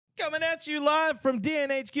Coming at you live from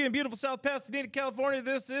DNHQ in beautiful South Pasadena, California.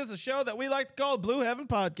 This is a show that we like to call Blue Heaven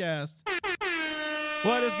Podcast.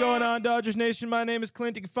 What is going on, Dodgers Nation? My name is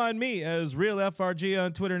Clint. You can find me as Real FRG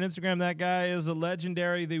on Twitter and Instagram. That guy is a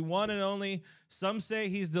legendary, the one and only. Some say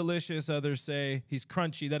he's delicious. Others say he's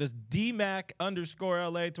crunchy. That is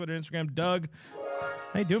DMac_LA, Twitter and Instagram. Doug,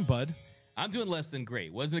 how you doing, bud? I'm doing less than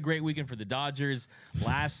great. Wasn't a great weekend for the Dodgers.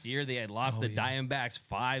 Last year, they had lost the Diamondbacks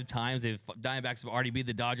 5 times. The Diamondbacks have already beat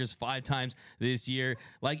the Dodgers 5 times this year.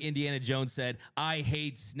 Like Indiana Jones said, I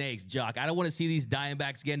hate snakes, Jock. I don't want to see these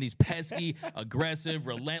Diamondbacks again, these pesky, aggressive,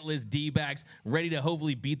 relentless D-backs ready to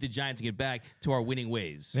hopefully beat the Giants and get back to our winning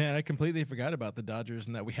ways. Man, I completely forgot about the Dodgers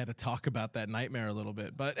and that we had to talk about that nightmare a little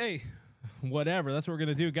bit. But, hey, whatever. That's what we're going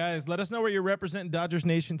to do. Guys, let us know where you're representing Dodgers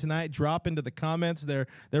Nation tonight. Drop into the comments. They're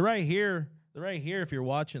right here. They're right here if you're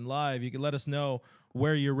watching live. You can let us know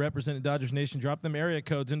where you're representing Dodgers Nation. Drop them area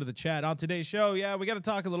codes into the chat. On today's show, we got to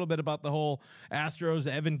talk a little bit about the whole Astros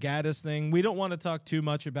Evan Gattis thing. We don't want to talk too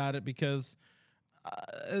much about it because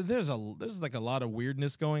there's like a lot of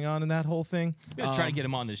weirdness going on in that whole thing. We're going to try to get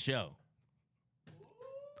him on the show.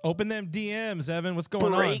 Open them DMs, Evan. What's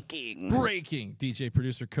going on? Breaking. DJ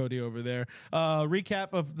producer Cody over there.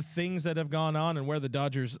 Recap of the things that have gone on and where the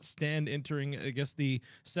Dodgers stand entering, I guess, the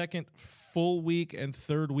second full week and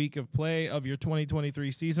third week of play of your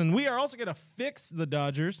 2023 season. We are also going to fix the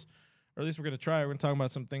Dodgers, or at least we're going to try. We're going to talk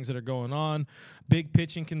about some things that are going on, big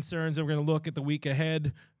pitching concerns, and we're going to look at the week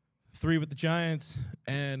ahead. 3 with the Giants,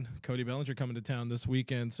 and Cody Bellinger coming to town this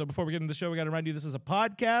weekend. So before we get into the show, we got to remind you this is a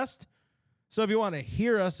podcast. So if you want to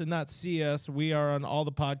hear us and not see us, we are on all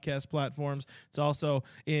the podcast platforms. It's also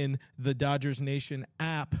in the Dodgers Nation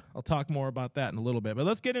app. I'll talk more about that in a little bit. But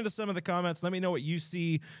let's get into some of the comments. Let me know what you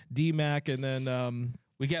see, D-Mac, and then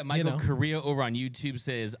we got Michael Correa over on YouTube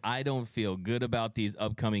says, I don't feel good about these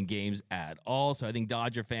upcoming games at all. So I think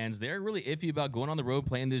Dodger fans, they're really iffy about going on the road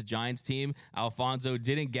playing this Giants team. Alfonso,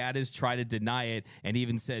 didn't Gattis try to deny it and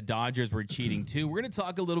even said Dodgers were cheating too? We're going to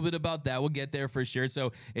talk a little bit about that. We'll get there for sure.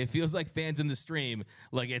 So it feels like fans in the stream,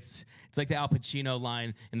 like it's like the Al Pacino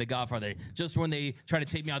line in The Godfather. Just when they try to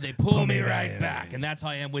take me out, they pull me right back. And that's how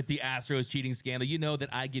I am with the Astros cheating scandal. You know that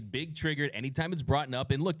I get big triggered anytime it's brought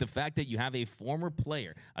up. And look, the fact that you have a former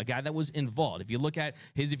player, a guy that was involved. If you look at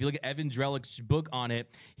Evan Drellick's book on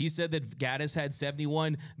it, he said that Gattis had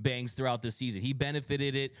 71 bangs throughout the season. He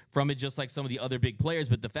benefited from it just like some of the other big players.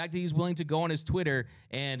 But the fact that he's willing to go on his Twitter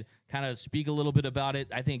and kind of speak a little bit about it,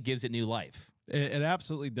 I think gives it new life. It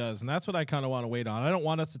absolutely does, and that's what I kind of want to wait on. I don't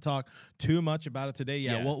want us to talk too much about it today.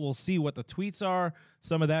 We'll see what the tweets are,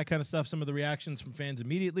 some of that kind of stuff, some of the reactions from fans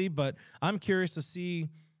immediately. But I'm curious to see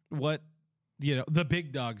what the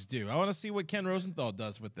big dogs do. I want to see what Ken Rosenthal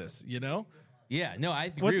does with this, Yeah, no, I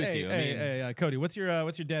agree with you. Hey, Cody, what's your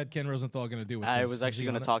dad, Ken Rosenthal, going to do with this? I was actually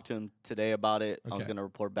going to talk to him today about it. Okay. I was going to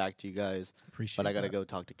report back to you guys. Appreciate But I got to go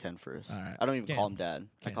talk to Ken first. All right. I don't even call him Dad.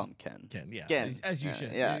 I call him Ken. Yeah. Ken. As you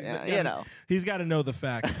should. Yeah. He's got to know the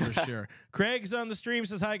facts for sure. Craig's on the stream,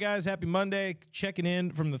 says, hi, guys. Happy Monday. Checking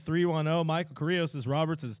in from the 310. Michael Carrillo says,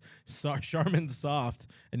 Roberts is Charmin soft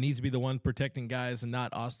and needs to be the one protecting guys and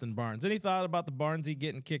not Austin Barnes. Any thought about the Barnesy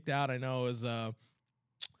getting kicked out? I know is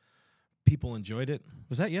people enjoyed it.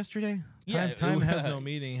 Was that yesterday? Time has no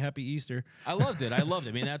meaning. Happy Easter. I loved it.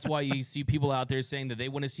 I mean, that's why you see people out there saying that they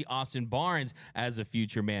want to see Austin Barnes as a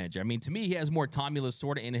future manager. I mean, to me, he has more Tommy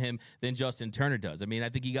Lasorda in him than Justin Turner does. I mean, I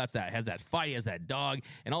think he has that fight, he has that dog.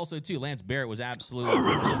 And also, too, Lance Barrett was absolute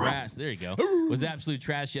trash. There you go. Was absolute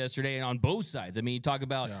trash yesterday and on both sides. I mean, you talk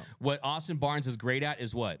about what Austin Barnes is great at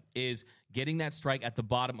is getting that strike at the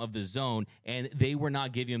bottom of the zone, and they were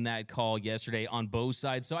not giving him that call yesterday on both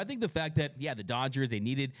sides. So I think the fact that, the Dodgers, they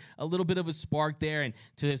needed a little bit of a spark there, and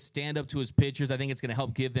to stand up to his pitchers, I think it's going to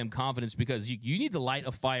help give them confidence because you need to light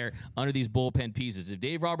a fire under these bullpen pieces. If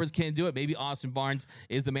Dave Roberts can't do it, maybe Austin Barnes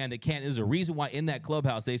is the man that can. There's a reason why in that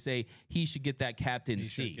clubhouse they say he should get that captain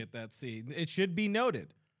seat. He should get that seat. It should be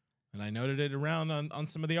noted, and I noted it around on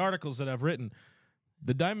some of the articles that I've written.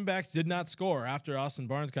 The Diamondbacks did not score after Austin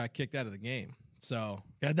Barnes got kicked out of the game. So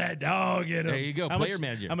got that dog in him. There you go, player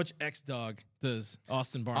manager. How much X-Dog does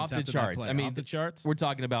Austin Barnes off have the to charts? play? I mean, off the charts. We're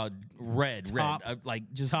talking about red,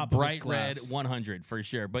 like just bright red, 100 for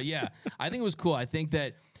sure. But yeah, I think it was cool. I think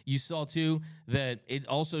that you saw too that it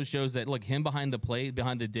also shows that look him behind the plate,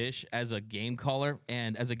 behind the dish as a game caller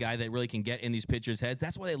and as a guy that really can get in these pitchers' heads.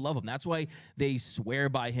 That's why they love him. That's why they swear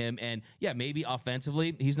by him. And yeah, maybe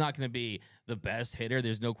offensively he's not going to be the best hitter.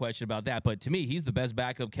 There's no question about that. But to me, he's the best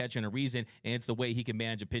backup catcher in a reason, and it's the way he can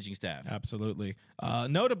manage a pitching staff. Absolutely.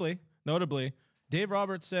 Notably, Dave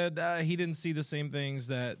Roberts said he didn't see the same things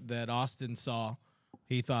that Austin saw.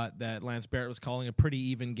 He thought that Lance Barrett was calling a pretty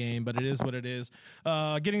even game, but it is what it is.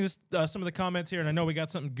 Getting this, some of the comments here, and I know we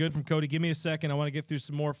got something good from Cody. Give me a second. I want to get through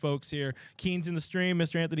some more folks here. Keen's in the stream.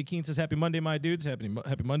 Mr. Anthony Keen says, happy Monday, my dudes. Happy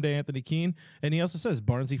Monday, Anthony Keen. And he also says,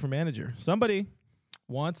 Barnesy for manager. Somebody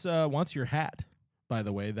wants your hat, by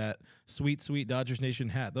the way, that sweet, sweet Dodgers Nation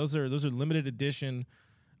hat. Those are limited edition.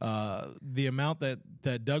 The amount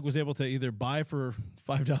that Doug was able to either buy for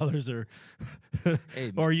 $5 or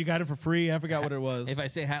or you got it for free. I forgot what it was. If I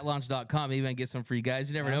say hatlaunch.com, maybe I can get some for you guys.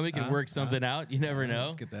 You never know. We can work something out. You never know.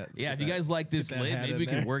 Let's get that. If you guys like this lid, maybe we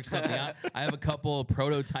can work something out. I have a couple of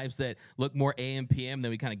prototypes that look more AM PM than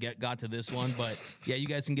we kind of got to this one. But yeah, you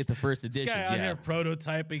guys can get the first edition. This guy out here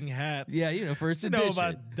prototyping hats. Yeah, first edition. You know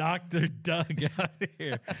about Dr. Doug out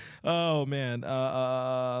here. Oh man.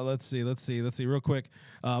 Let's see real quick.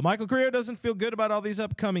 Michael Carrillo doesn't feel good about all these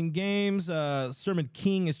upcoming games. Sermon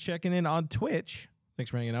King is checking in on Twitch. Thanks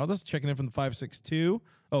for hanging out with us. Checking in from the 562.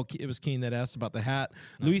 Oh, it was Keen that asked about the hat.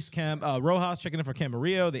 Nice. Luis Rojas checking in for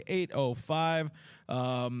Camarillo, the 805.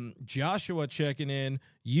 Joshua checking in.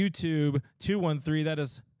 YouTube 213. That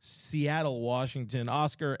is Seattle, Washington.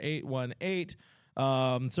 Oscar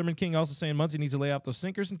 818. Sermon King also saying Muncy needs to lay off those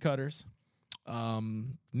sinkers and cutters.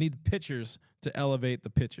 Need the pitchers to elevate the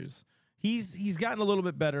pitchers. He's gotten a little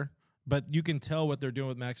bit better, but you can tell what they're doing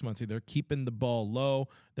with Max Muncy. They're keeping the ball low.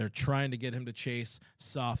 They're trying to get him to chase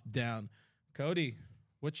soft down. Cody,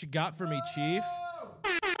 what you got for me, Chief?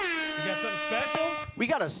 You got something special? We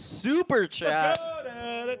got a super chat.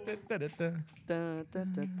 I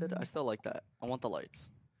I still like that. I want the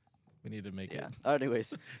lights. We need to make it.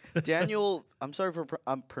 Anyways, Daniel, I'm sorry for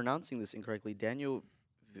I'm pronouncing this incorrectly. Daniel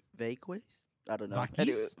Vaquez? I don't know.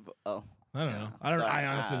 Anyway, I don't know. I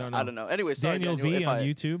honestly don't know. I don't know. Anyway, sorry, Daniel V on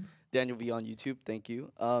YouTube. Daniel V on YouTube. Thank you.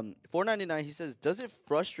 $4.99. He says, "Does it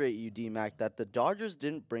frustrate you, D-Mac, that the Dodgers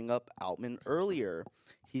didn't bring up Outman earlier?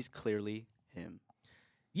 He's clearly him."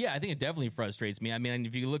 Yeah, I think it definitely frustrates me. I mean,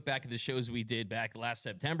 if you look back at the shows we did back last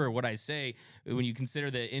September, what I say, when you consider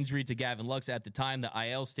the injury to Gavin Lux at the time, the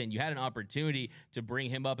IL stint, you had an opportunity to bring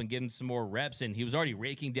him up and give him some more reps, and he was already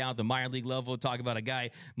raking down at the minor league level. Talk about a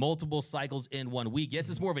guy multiple cycles in 1 week. Yes,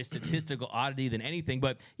 it's more of a statistical oddity than anything,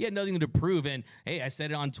 but he had nothing to prove. And, hey, I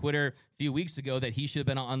said it on Twitter a few weeks ago that he should have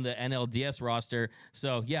been on the NLDS roster.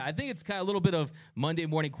 So, yeah, I think it's kind of a little bit of Monday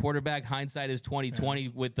morning quarterback. Hindsight is 2020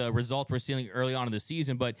 with the results we're seeing early on in the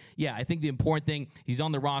season. But, yeah, I think the important thing, he's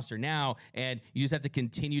on the roster now, and you just have to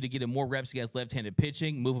continue to get him more reps against left-handed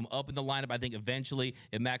pitching, move him up in the lineup. I think eventually,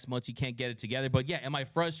 if Max Muncy can't get it together. But, yeah, am I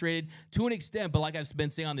frustrated? To an extent, but like I've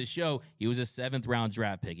been saying on this show, he was a 7th-round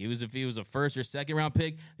draft pick. If he was a 1st or 2nd-round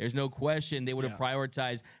pick, there's no question they would have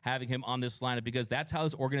prioritized having him on this lineup because that's how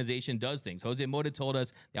this organization does things. Jose Mota told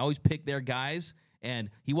us they always pick their guys, and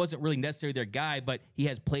he wasn't really necessarily their guy, but he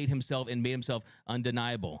has played himself and made himself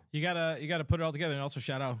undeniable. You gotta put it all together, and also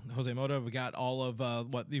shout out Jose Mota. We got all of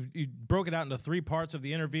you broke it out into 3 parts of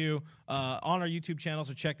the interview on our YouTube channel,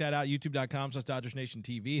 so check that out.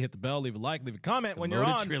 YouTube.com/DodgersNationTV. Hit the bell, leave a like, leave a comment when you're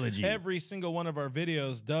on trilogy. Every single one of our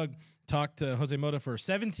videos. Doug talked to Jose Mota for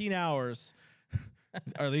 17 hours.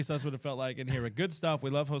 Or at least that's what it felt like in here. But good stuff. We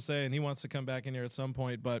love Jose, and he wants to come back in here at some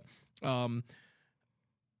point. But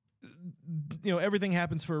everything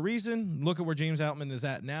happens for a reason. Look at where James Outman is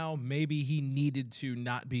at now. Maybe he needed to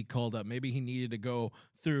not be called up. Maybe he needed to go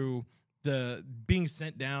through the being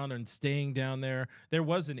sent down and staying down there. There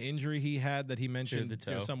was an injury he had that he mentioned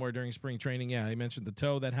somewhere during spring training. Yeah, he mentioned the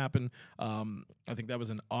toe that happened. I think that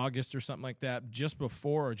was in August or something like that, just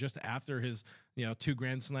before or just after his 2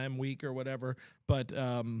 Grand Slam week or whatever. But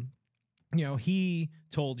he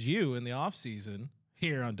told you in the offseason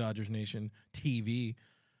here on Dodgers Nation TV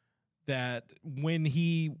that when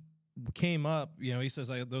he came up, he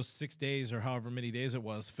says those 6 days or however many days it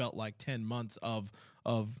was felt like 10 months of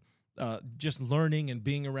just learning and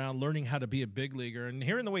being around, learning how to be a big leaguer. And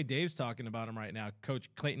hearing the way Dave's talking about him right now, Coach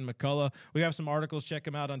Clayton McCullough, we have some articles. Check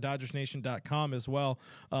him out on DodgersNation.com as well.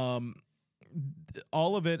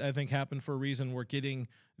 All of it, I think, happened for a reason. We're getting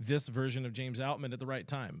this version of James Outman at the right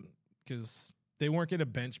time because they weren't going to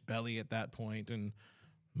bench Belly at that point, and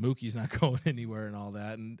Mookie's not going anywhere and all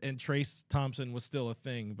that. And Trace Thompson was still a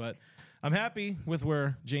thing. But I'm happy with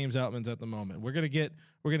where James Outman's at the moment. We're gonna get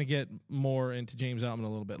more into James Outman a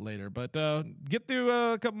little bit later. But get through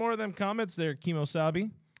a couple more of them comments there, Kimo Sabi.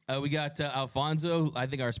 We got Alfonso. I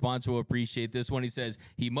think our sponsor will appreciate this one. He says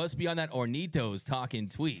he must be on that Ornitos talking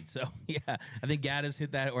tweet. So, yeah, I think Gattis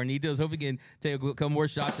hit that Ornitos. Hope we can take a couple more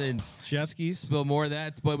shots and jet skis. Spill more of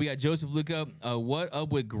that. But we got Joseph Luca. What up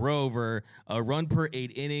with Grover? A run per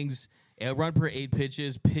 8 innings. A run per 8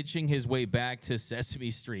 pitches, pitching his way back to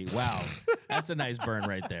Sesame Street. Wow. That's a nice burn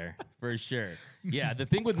right there, for sure. Yeah, the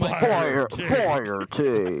thing with Fire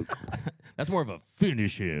take. That's more of a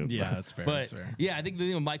finish him. Yeah, that's fair. But that's fair. yeah, I think the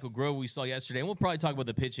thing with Michael Grove we saw yesterday, and we'll probably talk about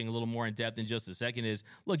the pitching a little more in depth in just a second, is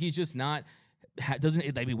look, he's just not.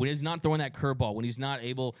 When he's not throwing that curveball, when he's not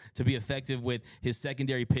able to be effective with his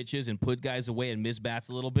secondary pitches and put guys away and miss bats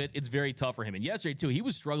a little bit, it's very tough for him. And yesterday, too, he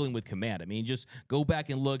was struggling with command. I mean, just go back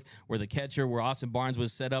and look where the catcher, where Austin Barnes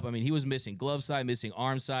was set up. I mean, he was missing glove side, missing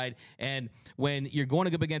arm side. And when you're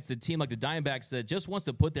going up against a team like the Diamondbacks that just wants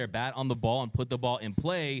to put their bat on the ball and put the ball in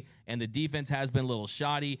play, and the defense has been a little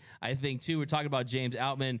shoddy, I think, too, we're talking about James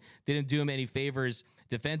Outman, didn't do him any favors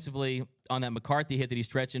defensively on that McCarthy hit that he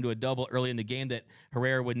stretched into a double early in the game that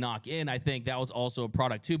Herrera would knock in. I think that was also a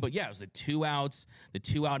product too. But yeah, it was the 2 outs, the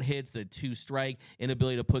 2 out hits, the 2 strike,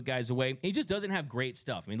 inability to put guys away. He just doesn't have great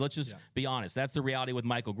stuff. I mean, let's just be honest. That's the reality with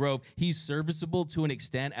Michael Grove. He's serviceable to an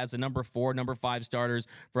extent as a number 4, number 5 starters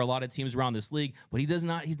for a lot of teams around this league, but he doesn't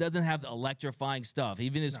have the electrifying stuff.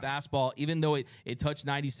 Even his fastball, even though it touched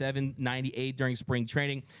 97, 98 during spring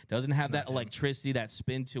training, doesn't have that electricity, that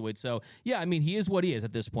spin to it. So yeah, I mean, he is what he is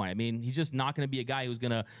at this point. I mean, he's just not going to be a guy who's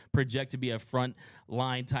going to project to be a front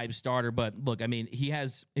line type starter. But look, I mean, he's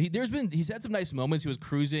had some nice moments. He was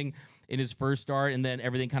cruising in his first start, and then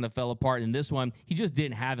everything kind of fell apart. In this one, he just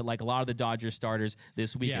didn't have it like a lot of the Dodgers starters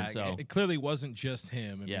this weekend. Yeah, it clearly wasn't just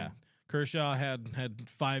him. I mean, Kershaw had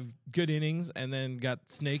 5 good innings and then got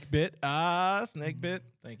snake bit. Snake bit.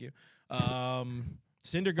 Thank you.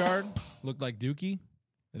 Syndergaard looked like Dookie.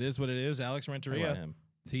 It is what it is. Alex Renteria.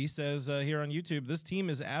 He says here on YouTube, this team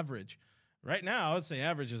is average. Right now, I would say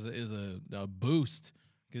average is a boost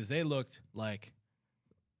because they looked like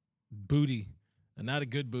booty, and not a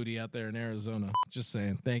good booty out there in Arizona. Just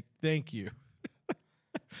saying. Thank you.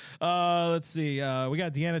 Let's see. We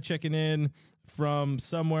got Deanna checking in from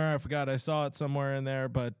somewhere. I forgot. I saw it somewhere in there,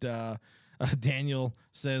 but Daniel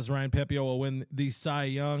says Ryan Pepiot will win the Cy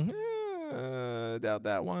Young. Doubt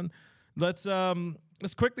that one.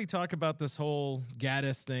 Let's quickly talk about this whole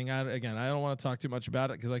Gattis thing. I don't want to talk too much about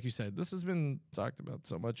it because, like you said, this has been talked about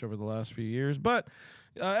so much over the last few years. But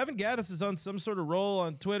Evan Gattis is on some sort of roll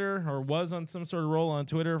on Twitter, or was on some sort of roll on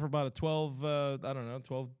Twitter for about a 12,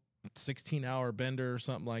 16-hour bender or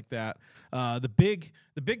something like that. The big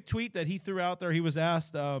tweet that he threw out there, he was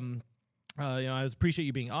asked, I appreciate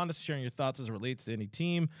you being honest, sharing your thoughts as it relates to any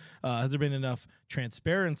team. Has there been enough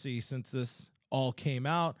transparency since this all came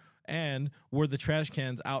out? And were the trash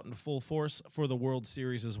cans out in full force for the World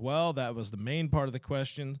Series as well? That was the main part of the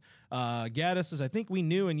question. Gattis says, I think we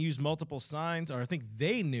knew and used multiple signs, or I think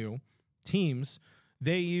they knew, teams.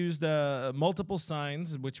 They used multiple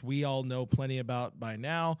signs, which we all know plenty about by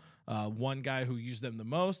now. One guy who used them the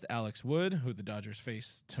most, Alex Wood, who the Dodgers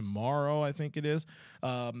face tomorrow, I think it is.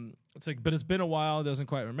 But it's been a while. Doesn't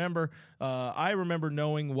quite remember. I remember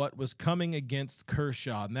knowing what was coming against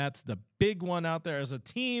Kershaw, and that's the big one out there. As a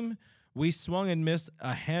team, we swung and missed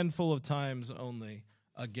a handful of times only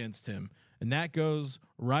against him, and that goes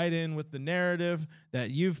right in with the narrative that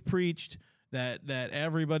you've preached, that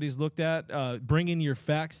everybody's looked at, bringing your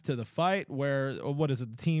facts to the fight, where, what is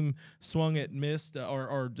it, the team swung it, missed,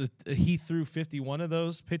 or he threw 51 of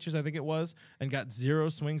those pitches, I think it was, and got 0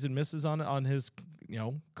 swings and misses on his,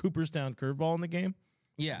 Cooperstown curveball in the game.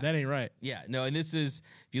 Yeah. That ain't right. Yeah, no, and this is,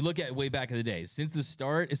 if you look at way back in the day, since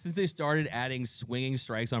they started adding swinging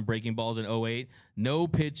strikes on breaking balls in 08, no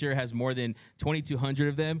pitcher has more than 2,200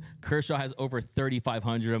 of them. Kershaw has over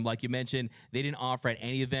 3,500 of them. Like you mentioned, they didn't offer at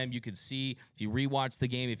any of them. You could see, if you rewatch the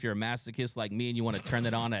game, if you're a masochist like me and you want to turn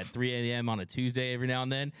that on at 3 a.m. on a Tuesday every now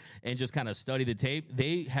and then and just kind of study the tape,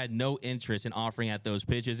 they had no interest in offering at those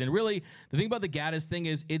pitches. And really, the thing about the Gattis thing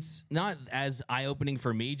is it's not as eye-opening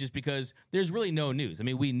for me just because there's really no news. I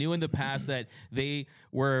mean, we knew in the past that they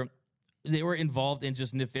were involved in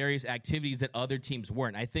just nefarious activities that other teams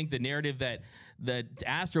weren't. I think the narrative that the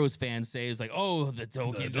Astros fans say is like, oh, the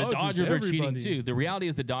Dodgers are cheating too. The reality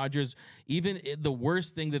is the Dodgers, even the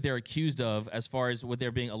worst thing that they're accused of as far as what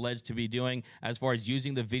they're being alleged to be doing, as far as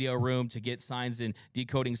using the video room to get signs and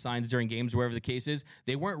decoding signs during games, wherever the case is,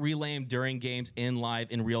 they weren't relaying during games in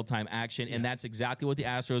real-time action, and that's exactly what the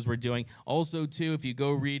Astros were doing. Also, too, if you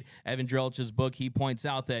go read Evan Drellich's book, he points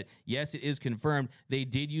out that, yes, it is confirmed, they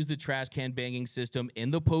did use the trash can banging system in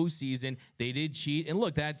the postseason. They did cheat, and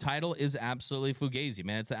look, that title is absolutely fugazi,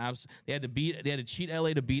 man. They had to cheat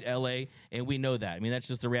LA to beat LA, and we know that. I mean, that's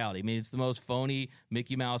just the reality. I mean, it's the most phony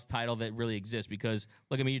Mickey Mouse title that really exists because,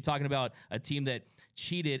 look, I mean, you're talking about a team that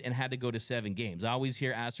cheated and had to go to 7 games. I always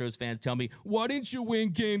hear Astros fans tell me, why didn't you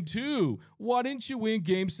win game 2? Why didn't you win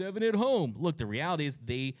game 7 at home? Look, the reality is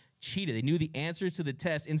they cheated. They knew the answers to the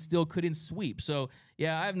test and still couldn't sweep. So,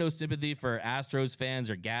 yeah, I have no sympathy for Astros fans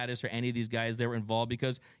or Gattis or any of these guys that were involved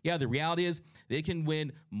because, yeah, the reality is they can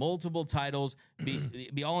win multiple titles,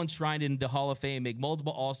 be all enshrined in the Hall of Fame, make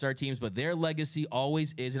multiple All-Star teams, but their legacy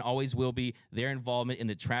always is and always will be their involvement in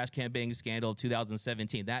the trash can banging scandal of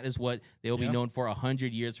 2017. That is what they will be known for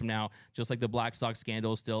 100 years from now, just like the Black Sox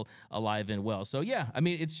scandal is still alive and well. So, yeah, I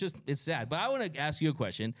mean, it's sad. But I want to ask you a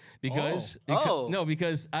question because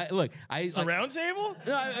Surround table?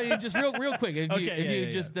 No, I mean, just real quick. If you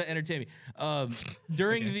just entertain me.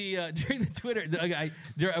 During the Twitter,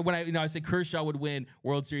 when I said Kershaw would win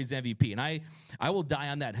World Series MVP, and I will die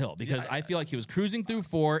on that hill because I feel like he was cruising through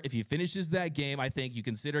 4. If he finishes that game, I think you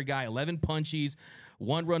consider a guy 11 punchies,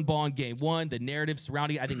 1-run ball in game 1. The narrative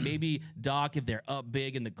surrounding it, I think maybe Doc, if they're up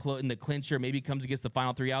big in the clincher, maybe comes against the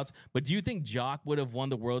final 3 outs. But do you think Jock would have won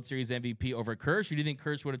the World Series MVP over Kersh, or do you think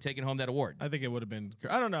Kersh would have taken home that award? I think it would have been.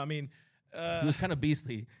 I don't know. I mean, he was kind of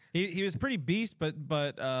beastly. He was pretty beast, but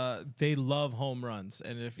they love home runs,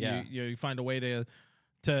 and if you find a way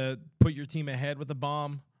to put your team ahead with a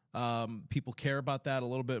bomb, people care about that a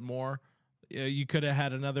little bit more. You could have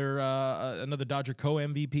had another Dodger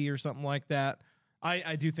co-MVP or something like that.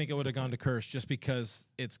 I do think it would have gone to Kersh just because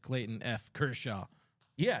it's Clayton F. Kershaw.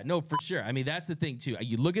 Yeah, no, for sure. I mean, that's the thing, too.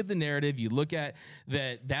 You look at the narrative, you look at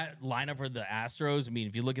that lineup for the Astros. I mean,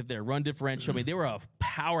 if you look at their run differential, I mean, they were a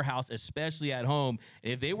powerhouse, especially at home.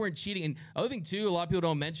 And if they weren't cheating, and other thing, too, a lot of people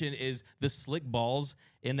don't mention is the slick balls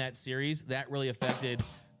in that series. That really affected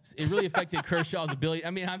Kershaw's ability.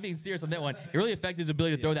 I mean, I'm being serious on that one. It really affected his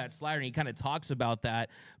ability to throw that slider, and he kind of talks about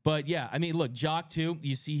that. But, yeah, I mean, look, Jock, too,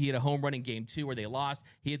 you see he had a home run in Game 2 where they lost.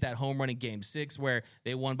 He hit that home run in Game 6 where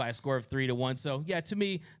they won by a score of 3-1. So, yeah, to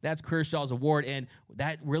me, that's Kershaw's award, and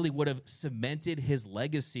that really would have cemented his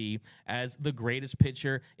legacy as the greatest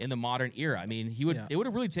pitcher in the modern era. I mean, it would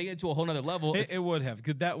have really taken it to a whole nother level. It would have,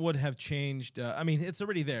 because that would have changed. I mean, it's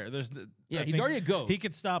already there. He's already a GOAT. He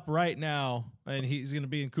could stop right now, and he's going to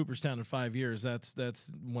be in Cooperstown in 5 years.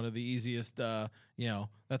 That's one of the easiest.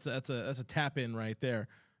 That's a tap in right there.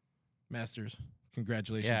 Masters,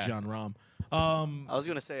 congratulations, John Rahm. I was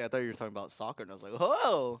gonna say I thought you were talking about soccer, and I was like,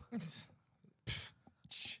 whoa.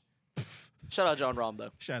 Shout out John Rahm, though.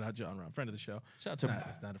 Shout out John Rahm, friend of the show. Shout out to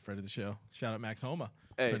It's not a friend of the show. Shout out Max Homa,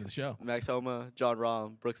 friend of the show. Max Homa, John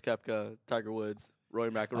Rahm, Brooks Koepka, Tiger Woods, Roy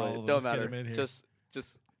McIlroy. Don't matter. Just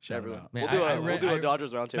shout everyone. Man, we'll do a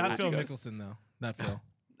Dodgers roundtable. Not Phil Mickelson though. Not Phil.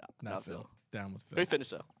 Not Phil. Down with Phil. Great finish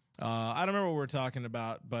though. I don't remember what we're talking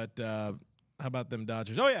about, but how about them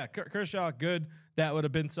Dodgers? Oh yeah, Kershaw, good. That would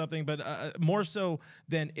have been something, but more so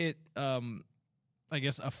than it. I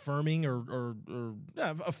guess affirming or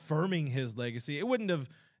affirming his legacy. It wouldn't have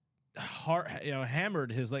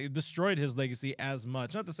hammered destroyed his legacy as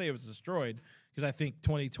much. Not to say it was destroyed, because I think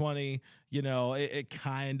 2020, it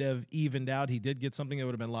kind of evened out. He did get something that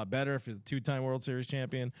would have been a lot better if he was a 2-time World Series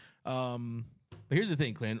champion. But here's the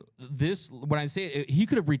thing, Clint. When I say it, he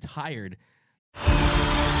could have retired.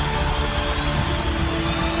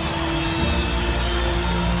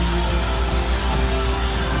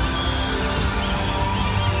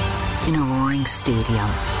 In a roaring stadium,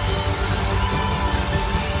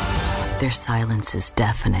 their silence is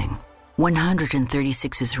deafening.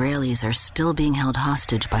 136 Israelis are still being held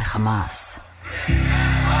hostage by Hamas.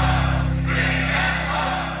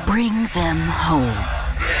 Bring them home.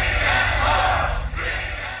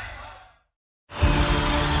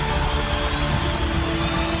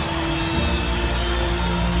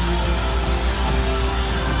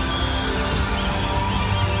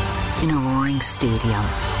 In a roaring stadium,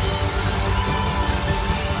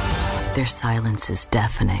 their silence is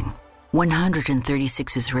deafening.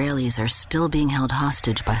 136 Israelis are still being held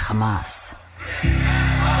hostage by Hamas.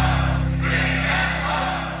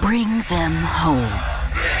 Bring them home.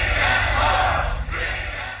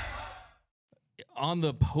 On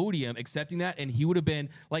the podium accepting that, and he would have been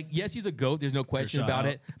like, yes, he's a GOAT, there's no question Kershaw about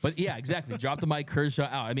out. it, but yeah, exactly, drop the mic, Kershaw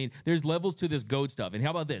out. I mean, there's levels to this GOAT stuff. And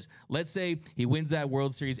how about this? Let's say he wins that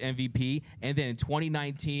World Series MVP, and then in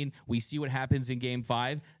 2019 we see what happens in Game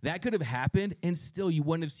 5. That could have happened, and still you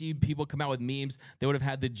wouldn't have seen people come out with memes that would have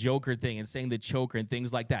had the Joker thing and saying the choker and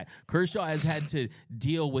things like that. Kershaw has had to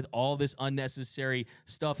deal with all this unnecessary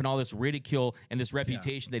stuff and all this ridicule and this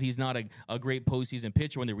reputation that he's not a great postseason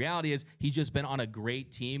pitcher, when the reality is he's just been on a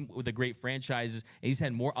great team with a great franchises, and he's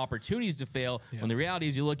had more opportunities to fail. When the reality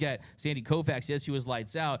is, you look at Sandy Koufax, yes, he was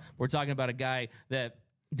lights out. We're talking about a guy that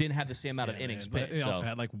didn't have the same amount of innings pitched. He also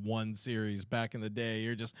had like one series back in the day.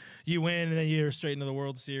 You win and then you're straight into the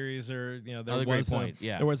World Series, or there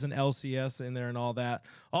was an LCS in there and all that.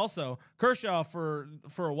 Also, Kershaw for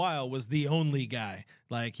a while was the only guy.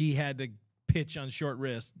 Like, he had to pitch on short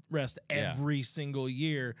rest every single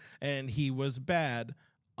year, and he was bad.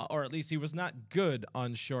 Or at least he was not good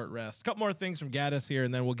on short rest. A couple more things from Gattis here,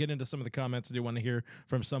 and then we'll get into some of the comments I do want to hear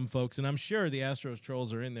from some folks. And I'm sure the Astros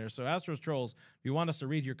trolls are in there. So Astros trolls, if you want us to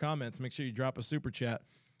read your comments, make sure you drop a super chat.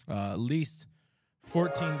 At least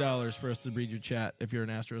 $14 for us to read your chat if you're an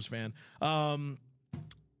Astros fan.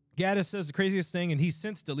 Gattis says the craziest thing, and he's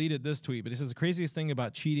since deleted this tweet, but he says the craziest thing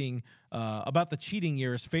about cheating, about the cheating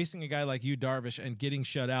year is facing a guy like you, Darvish, and getting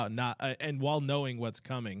shut out, and while knowing what's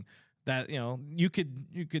coming. That, you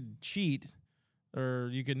could cheat or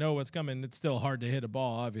you could know what's coming. It's still hard to hit a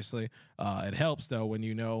ball, obviously. It helps, though, when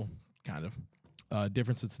you know kind of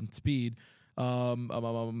differences in speed.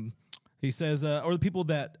 He says, or the people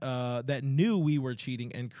that knew we were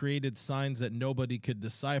cheating and created signs that nobody could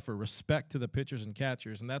decipher. Respect to the pitchers and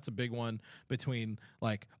catchers, and that's a big one between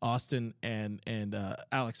like Austin and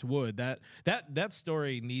Alex Wood. That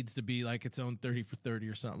story needs to be like its own 30 for 30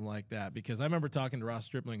 or something like that. Because I remember talking to Ross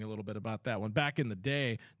Stripling a little bit about that one back in the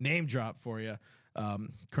day. Name drop for you,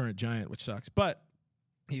 current Giant, which sucks, but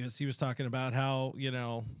he was talking about how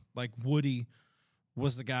like Woody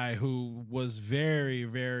was the guy who was very,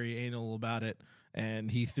 very anal about it, and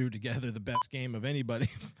he threw together the best game of anybody.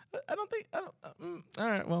 All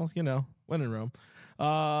right, well, when in Rome.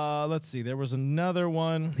 Let's see. There was another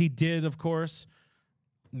one. He did, of course,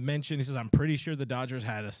 mention, he says, I'm pretty sure the Dodgers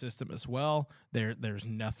had a system as well. There's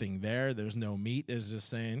nothing there. There's no meat. Is just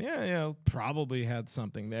saying, probably had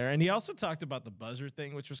something there. And he also talked about the buzzer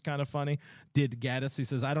thing, which was kind of funny. Did Gattis, he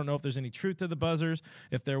says, I don't know if there's any truth to the buzzers.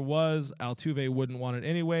 If there was, Altuve wouldn't want it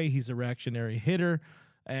anyway. He's a reactionary hitter.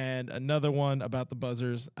 And another one about the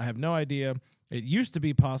buzzers, I have no idea. It used to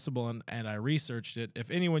be possible, and I researched it. If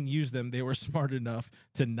anyone used them, they were smart enough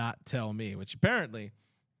to not tell me, which apparently...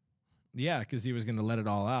 yeah, because he was going to let it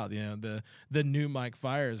all out. The new Mike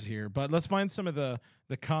Fiers here. But let's find some of the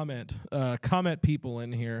comment people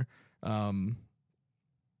in here.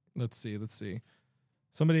 Let's see.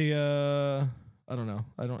 Somebody, I don't know.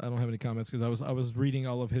 I don't have any comments because I was reading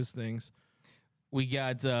all of his things. We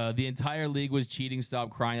got the entire league was cheating. Stop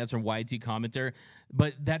crying. That's from YT commenter.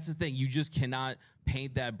 But that's the thing. You just cannot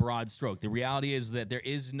paint that broad stroke. The reality is that there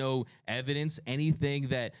is no evidence, anything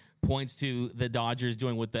that points to the Dodgers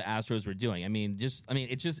doing what the Astros were doing.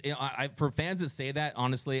 It's just for fans that say that,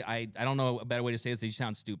 honestly, I don't know a better way to say this. They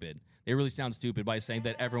sound stupid. They really sound stupid by saying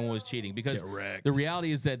that everyone was cheating, because the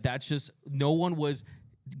reality is that that's just no one was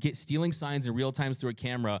stealing signs in real time through a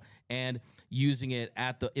camera and using it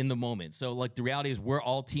in the moment. So like the reality is, we're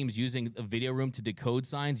all teams using a video room to decode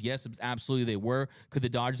signs. Yes, absolutely they were. Could the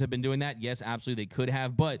Dodgers have been doing that? Yes, absolutely they could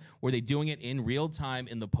have. But were they doing it in real time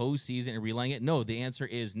in the postseason and relaying it? No, the answer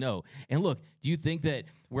is no. And look, do you think that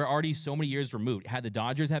we're already so many years removed? Had the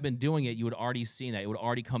Dodgers have been doing it, you would already seen that. It would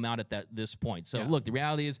already come out at this point. So look, the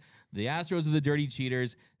reality is the Astros are the dirty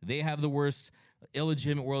cheaters. They have the worst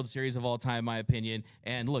illegitimate World Series of all time, in my opinion.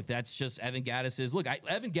 And look, that's just Evan Gattis's. Look,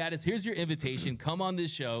 Evan Gattis, here's your invitation. Come on this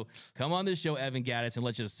show, Evan Gattis, and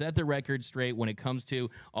let's just set the record straight when it comes to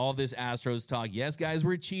all this Astros talk. Yes, guys,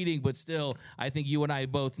 we're cheating, but still, I think you and I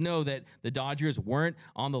both know that the Dodgers weren't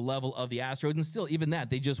on the level of the Astros, and still, even that,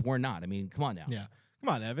 they just were not. I mean, come on now. Yeah. Come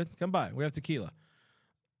on, Evan. Come by. We have tequila.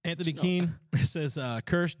 Anthony Keene says,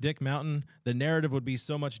 Kirsch, Dick Mountain, the narrative would be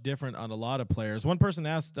so much different on a lot of players. One person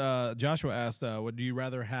asked, Joshua asked, would you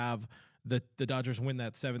rather have the Dodgers win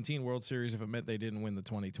that 17 World Series if it meant they didn't win the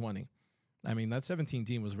 2020? I mean, that 17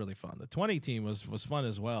 team was really fun. The 20 team was fun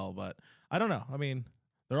as well, but I don't know. I mean,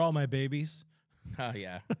 they're all my babies. Oh,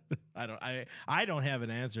 yeah. I don't have an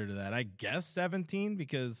answer to that. I guess 17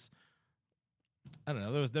 because, I don't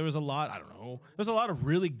know, there was a lot, I don't know. There's a lot of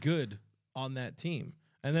really good on that team.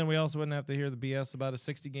 And then we also wouldn't have to hear the BS about a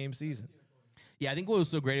 60-game season. Yeah, I think what was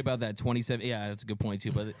so great about that 27. Yeah, that's a good point too.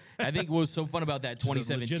 But I think what was so fun about that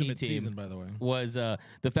 2017 team season, by the way, was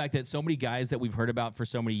the fact that so many guys that we've heard about for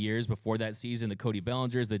so many years before that season, the Cody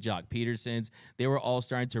Bellingers, the Jock Petersons, they were all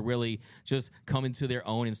starting to really just come into their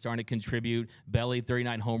own and starting to contribute. Belly,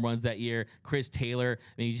 39 home runs that year. Chris Taylor,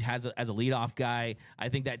 I mean, he has as a leadoff guy. I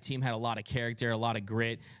think that team had a lot of character, a lot of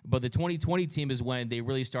grit. But the 2020 team is when they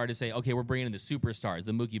really started to say, okay, we're bringing in the superstars,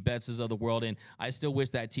 the Mookie Bettses of the world, and I still wish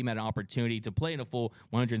that team had an opportunity to play in a full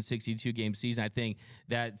 162-game season. I think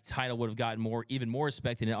that title would have gotten even more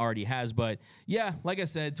respect than it already has. But yeah, like I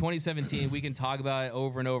said, 2017, we can talk about it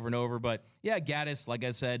over and over and over. But yeah, Gattis, like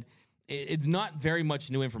I said, it's not very much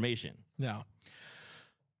new information. No.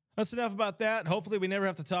 That's enough about that. Hopefully we never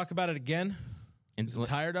have to talk about it again. I'm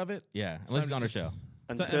tired of it. Yeah, unless it's on our show.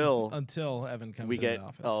 Until Evan comes in the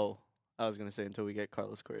office. Oh, I was going to say until we get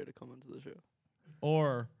Carlos Correa to come into the show.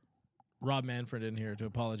 Or Rob Manfred in here to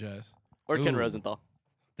apologize. Or Ken Ooh. Rosenthal.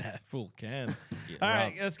 That fool can. Yeah, All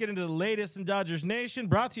right, well, let's get into the latest in Dodgers Nation.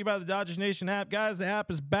 Brought to you by the Dodgers Nation app. Guys, the app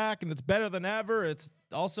is back, and it's better than ever. It's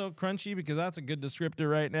also crunchy because that's a good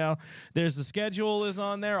descriptor right now. There's the schedule is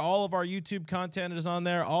on there. All of our YouTube content is on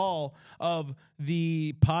there. All of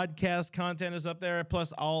the podcast content is up there,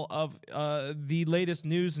 plus all of the latest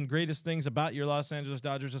news and greatest things about your Los Angeles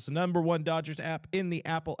Dodgers. It's the #1 Dodgers app in the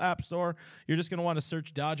Apple App Store. You're just going to want to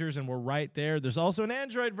search Dodgers, and we're right there. There's also an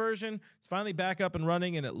Android version. It's finally back up and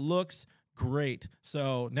running, and it looks great.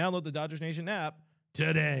 So download the Dodgers Nation app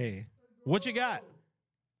today. What you got?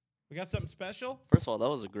 We got something special? First of all, that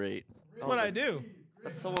was a great. That's what I do.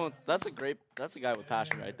 That's a guy with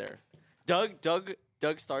passion right there.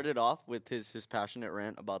 Doug started off with his passionate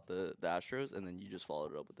rant about the Astros, and then you just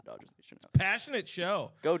followed it up with the Dodgers Nation app. Passionate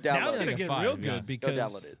show. Go download Now it's it. going to get Fine, real yeah. good because, Go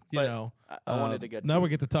download it. you But know, I wanted to get now to we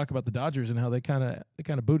get to talk about the Dodgers and how they kind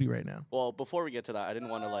of booty right now. Well, before we get to that, I didn't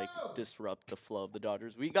want to disrupt the flow of the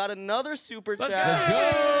Dodgers. We got another super chat.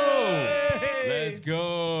 Hey! Let's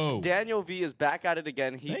go. Daniel V is back at it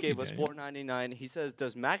again. He Thank gave you, us Daniel. $4.99. He says,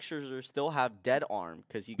 "Does Max Scherzer still have dead arm?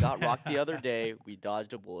 Because he got rocked the other day. We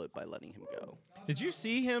dodged a bullet by letting him go." Did you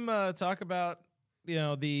see him talk about,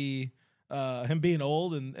 the him being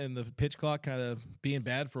old and the pitch clock kind of being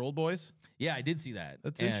bad for old boys? Yeah, I did see that.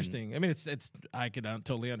 That's And, interesting. I mean, it's I could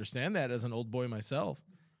totally understand that as an old boy myself.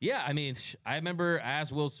 Yeah, I mean, I remember I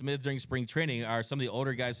asked Will Smith during spring training, are some of the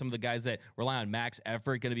older guys, some of the guys that rely on max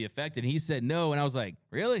effort going to be affected? And he said no. And I was like,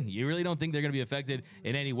 really? You really don't think they're going to be affected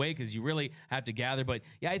in any way? Because you really have to gather. But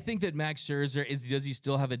yeah, I think that Max Scherzer, does he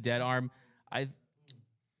still have a dead arm?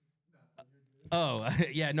 Oh,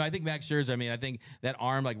 yeah, no, I think Max Scherzer, I think that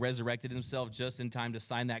arm resurrected himself just in time to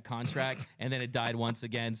sign that contract, and then it died once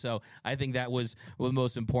again. So I think that was the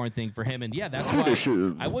most important thing for him. And yeah, that's why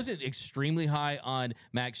I wasn't extremely high on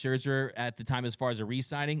Max Scherzer at the time as far as a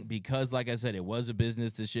re-signing, because like I said, it was a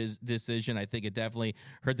business decision. I think it definitely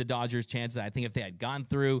hurt the Dodgers' chances. I think if they had gone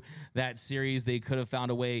through that series, they could have found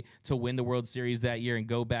a way to win the World Series that year and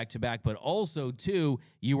go back-to-back. But also, too,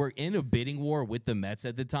 you were in a bidding war with the Mets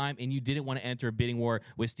at the time, and you didn't want to enter a bidding war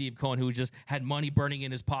with Steve Cohen, who just had money burning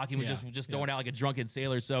in his pocket, was just throwing out like a drunken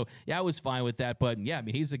sailor. So yeah, I was fine with that. But yeah,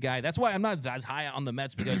 he's a guy. That's why I'm not as high on the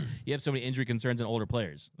Mets, because you have so many injury concerns and older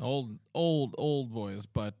players. Old boys,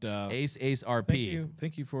 but Ace RP.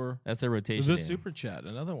 Thank you for That's their rotation. the super chat.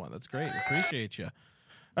 Another one. That's great. Appreciate you.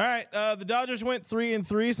 All right, the Dodgers went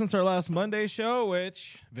 3-3 since our last Monday show,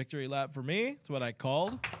 which victory lap for me. It's what I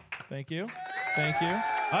called. Thank you.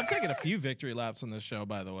 I've taken a few victory laps on this show,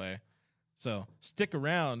 by the way. So stick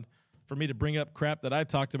around for me to bring up crap that I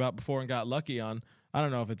talked about before and got lucky on. I don't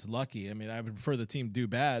know if it's lucky. I would prefer the team do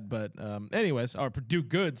bad, but anyways, or do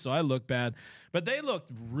good, so I look bad. But they looked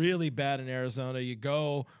really bad in Arizona. You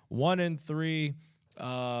go 1-3.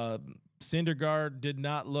 Syndergaard did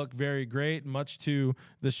not look very great, much to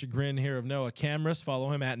the chagrin here of Noah Camrus.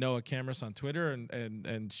 Follow him at Noah Camrus on Twitter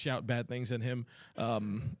and shout bad things at him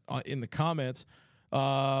in the comments.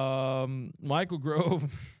 Michael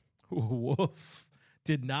Grove, woof,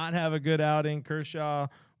 did not have a good outing. Kershaw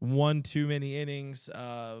won too many innings.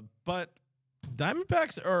 But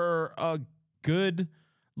Diamondbacks are a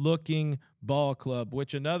good-looking ball club,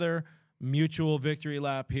 which another mutual victory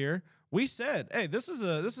lap here. We said, hey, this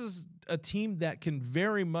is a team that can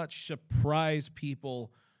very much surprise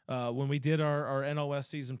people when we did our NOS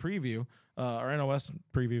season preview, our NOS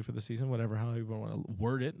preview for the season, whatever, how you want to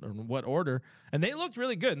word it or in what order. And they looked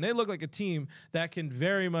really good. And they look like a team that can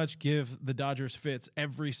very much give the Dodgers fits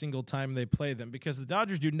every single time they play them, because the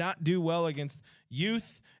Dodgers do not do well against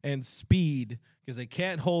youth and speed because they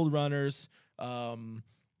can't hold runners. The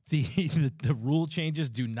rule changes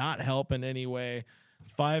do not help in any way.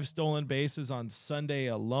 5 stolen bases on Sunday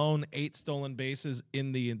alone, 8 stolen bases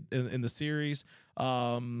in the series.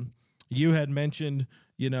 You had mentioned,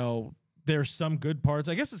 there's some good parts.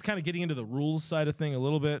 I guess it's kind of getting into the rules side of thing a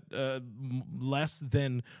little bit less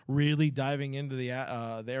than really diving into the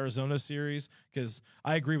Arizona series, because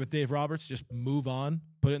I agree with Dave Roberts. Just move on,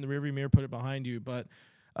 put it in the rearview mirror, put it behind you. But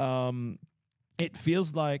it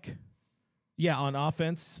feels like, yeah, on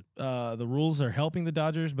offense, the rules are helping the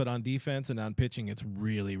Dodgers, but on defense and on pitching, it's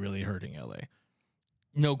really, really hurting LA.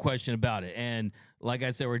 No question about it. And like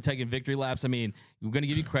I said, we're taking victory laps. We're going to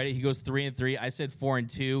give you credit. He goes 3-3. I said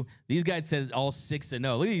 4-2. These guys said all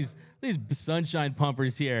 6-0. Look at these sunshine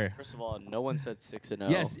pumpers here. First of all, no one said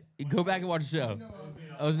 6-0. Yes, go back and watch the show.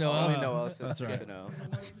 It was Noel. Only Noel said That's right. 6-0.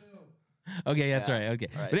 Okay, that's right. Okay.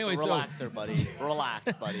 All right, But anyway, so relax there, buddy.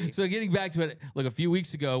 Relax, buddy. So getting back to it, look, a few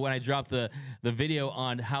weeks ago when I dropped the video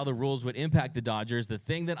on how the rules would impact the Dodgers, the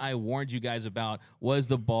thing that I warned you guys about was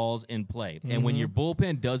the balls in play. And when your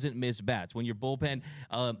bullpen doesn't miss bats, when your bullpen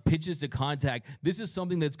pitches to contact, this is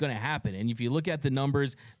something that's going to happen. And if you look at the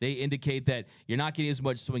numbers, they indicate that you're not getting as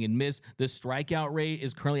much swing and miss. The strikeout rate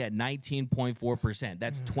is currently at 19.4%.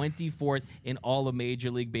 That's 24th in all of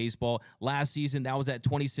Major League Baseball. Last season, that was at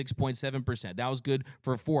 26.7%. That was good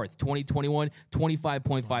for fourth. 2021,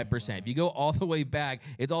 25.5%. If you go all the way back,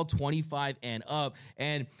 it's all 25 and up.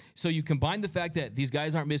 And so you combine the fact that these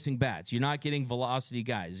guys aren't missing bats. You're not getting velocity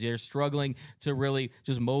guys. They're struggling to really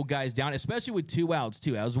just mow guys down, especially with 2 outs,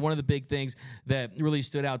 too. That was one of the big things that really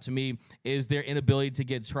stood out to me is their inability to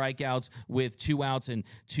get strikeouts with 2 outs and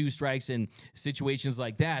 2 strikes in situations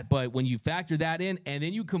like that. But when you factor that in, and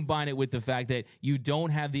then you combine it with the fact that you don't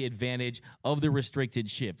have the advantage of the restricted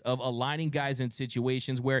shift, of aligning guys in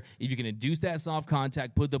situations where if you can induce that soft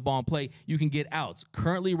contact, put the ball in play, you can get outs.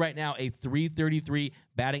 Currently, right now, a .333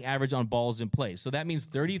 batting average on balls in play. So that means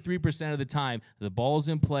 33% of the time, the ball's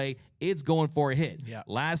in play, it's going for a hit. Yeah.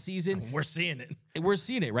 Last season, we're seeing it. We're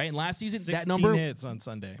seeing it, right? And last season, 16 that number hits on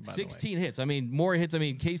Sunday. By 16 hits. I mean, more hits. I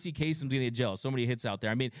mean, Casey Kasem's gonna get jealous. So many hits out there.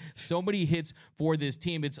 I mean, so many hits for this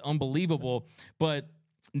team. It's unbelievable. But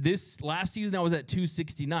this last season, that was at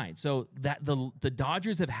 269. So that the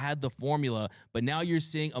Dodgers have had the formula, but now you're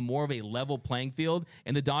seeing a more of a level playing field,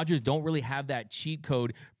 and the Dodgers don't really have that cheat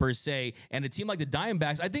code per se. And a team like the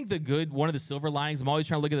Diamondbacks, I think one of the silver linings, I'm always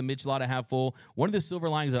trying to look at the Michelada half full. One of the silver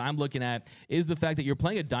linings that I'm looking at is the fact that you're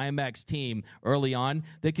playing a Diamondbacks team early on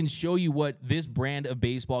that can show you what this brand of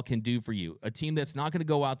baseball can do for you. A team that's not going to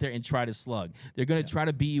go out there and try to slug. They're going to try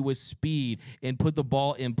to beat you with speed and put the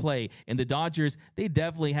ball in play. And the Dodgers, they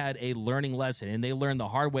definitely had a learning lesson, and they learned the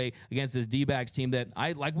hard way against this D-backs team that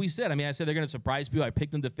like we said, I said they're going to surprise people. I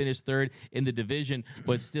picked them to finish third in the division,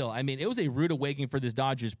 but still, it was a rude awakening for this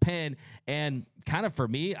Dodgers pen, and kind of for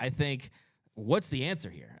me, I think, what's the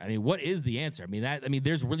answer here? What is the answer?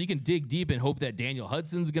 There's really, you can dig deep and hope that Daniel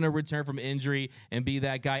Hudson's going to return from injury and be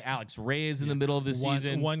that guy. Alex Reyes in the middle of the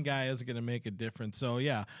season. One guy is going to make a difference. So,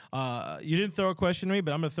 yeah, you didn't throw a question to me,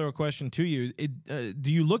 but I'm going to throw a question to you.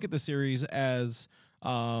 Do you look at the series as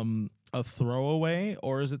a throwaway,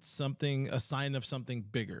 or is it a sign of something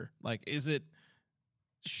bigger? Like,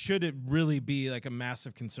 should it really be like a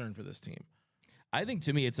massive concern for this team? I think,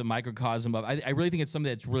 to me, it's a microcosm of, I really think it's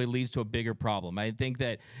something that really leads to a bigger problem. I think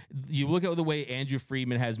that you look at the way Andrew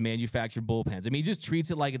Friedman has manufactured bullpens. He just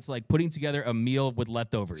treats it like it's like putting together a meal with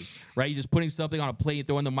leftovers, right? You're just putting something on a plate, you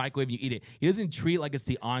throw it in the microwave, and you eat it. He doesn't treat it like it's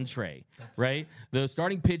the entree, right? The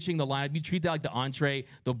starting pitching, the lineup, you treat that like the entree.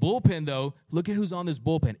 The bullpen, though, look at who's on this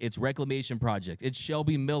bullpen. It's Reclamation Project. It's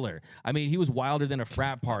Shelby Miller. He was wilder than a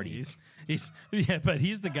frat party. But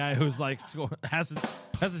he's the guy who's like has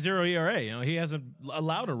a 0 ERA. He hasn't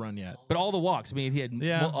allowed a run yet. But all the walks. He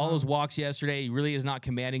had all those walks yesterday. He really is not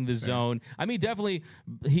commanding the zone. Definitely,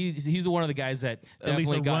 he's one of the guys that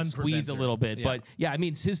definitely got squeezed a little bit. Yeah. But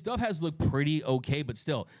his stuff has looked pretty okay. But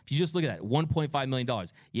still, if you just look at that, $1.5 million.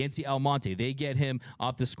 Yancy Almonte, they get him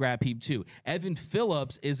off the scrap heap too. Evan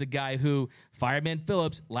Phillips is a guy who, Fireman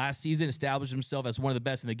Phillips, last season established himself as one of the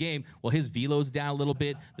best in the game. Well, his velo's down a little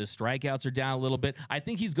bit. The strikeouts are down a little bit. I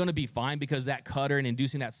think he's going to be fine because that cutter and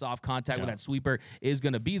inducing that soft contact with that sweeper is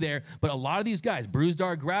going to be there. But a lot of these guys,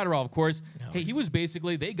 Brusdar Graterol, of course, he was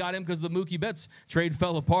basically, they got him because the Mookie Betts trade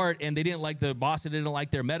fell apart, and they didn't like Boston didn't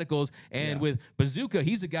like their medicals. And with Bazooka,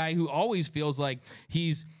 he's a guy who always feels like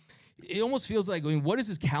it almost feels like, what does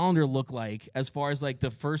his calendar look like as far as like the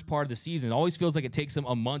first part of the season? It always feels like it takes him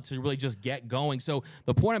a month to really just get going. So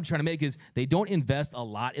the point I'm trying to make is they don't invest a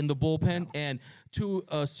lot in the bullpen. And to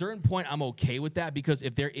a certain point, I'm okay with that, because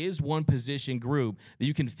if there is one position group that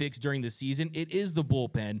you can fix during the season, it is the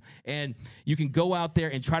bullpen. And you can go out there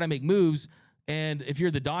and try to make moves. And if you're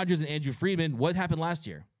the Dodgers and Andrew Friedman, what happened last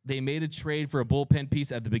year? They made a trade for a bullpen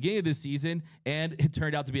piece at the beginning of this season, and it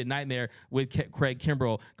turned out to be a nightmare with Craig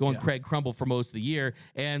Kimbrell going Craig Crumble for most of the year.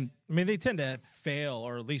 And they tend to fail,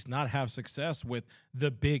 or at least not have success with the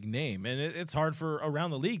big name. And it's hard for around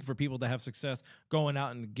the league for people to have success going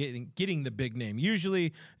out and getting the big name.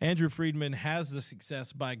 Usually Andrew Friedman has the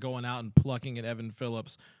success by going out and plucking at Evan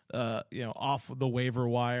Phillips, off the waiver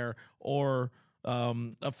wire, or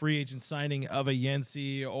a free agent signing of a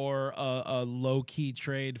Yancy, or a low-key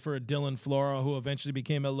trade for a Dylan Flora, who eventually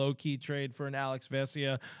became a low-key trade for an Alex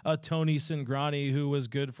Vesia, a Tony Cingrani, who was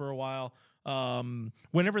good for a while.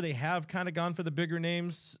 Whenever they have kind of gone for the bigger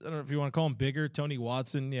names, I don't know if you want to call them bigger, Tony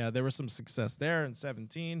Watson, yeah, there was some success there in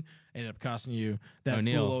 17. Ended up costing you that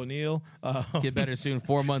full O'Neal. Get better soon.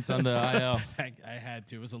 4 months on the IL. I had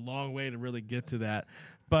to. It was a long way to really get to that.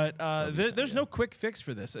 But there's no quick fix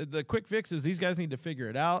for this. The quick fix is these guys need to figure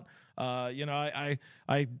it out.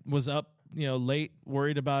 I was up late,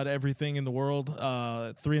 worried about everything in the world.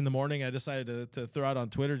 3 a.m, I decided to throw out on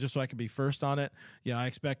Twitter just so I could be first on it. I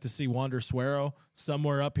expect to see Wander Suero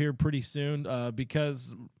somewhere up here pretty soon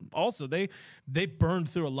because also they burned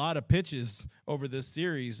through a lot of pitches over this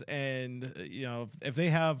series, and if they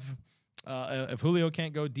have if Julio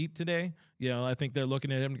can't go deep today, I think they're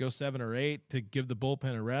looking at him to go 7 or 8 to give the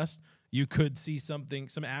bullpen a rest. You could see some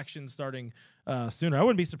action starting sooner. I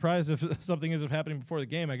wouldn't be surprised if something ends up happening before the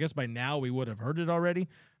game. I guess by now we would have heard it already.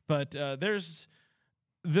 But this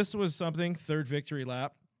was something, third victory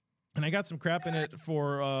lap. And I got some crap in it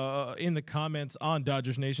for in the comments on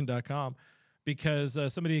DodgersNation.com because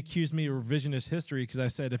somebody accused me of revisionist history because I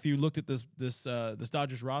said if you looked at this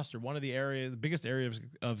Dodgers roster, one of the biggest areas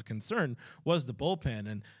of concern was the bullpen.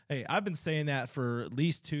 And hey, I've been saying that for at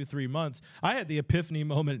least 2-3 months. I had the epiphany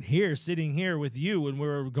moment here, sitting here with you when we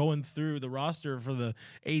were going through the roster for the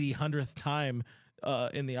 100th time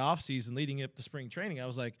in the offseason leading up to spring training. I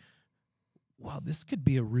was like, wow, this could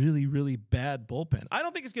be a really, really bad bullpen. I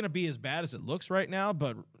don't think it's going to be as bad as it looks right now,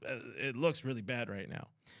 but it looks really bad right now.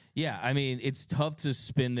 Yeah, I mean, it's tough to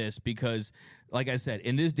spin this because, like I said,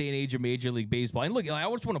 in this day and age of Major League Baseball, and look, I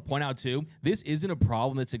always want to point out, too, this isn't a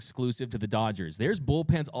problem that's exclusive to the Dodgers. There's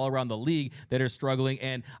bullpens all around the league that are struggling,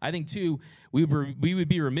 and I think, too, we would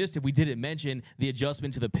be remiss if we didn't mention the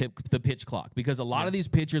adjustment to the pitch clock because a lot of these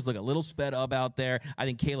pitchers look a little sped up out there. I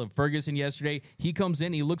think Caleb Ferguson yesterday, he comes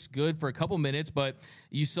in, he looks good for a couple minutes, but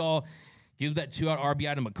you saw give that 2-out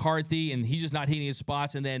RBI to McCarthy, and he's just not hitting his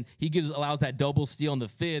spots. And then he allows that double steal in the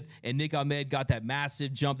 5th, and Nick Ahmed got that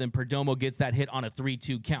massive jump. Then Perdomo gets that hit on a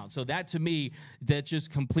 3-2 count. So that, to me, that just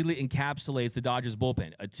completely encapsulates the Dodgers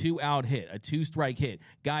bullpen. A 2-out hit, a 2-strike hit,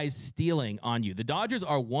 guys stealing on you. The Dodgers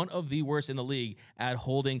are one of the worst in the league at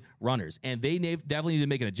holding runners, and they definitely need to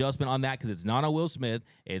make an adjustment on that because it's not on Will Smith,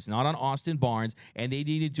 it's not on Austin Barnes, and they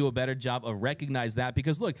need to do a better job of recognize that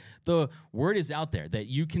because, look, the word is out there that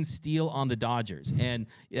you can steal on the Dodgers, and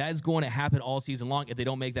that is going to happen all season long if they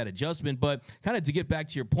don't make that adjustment. But kind of to get back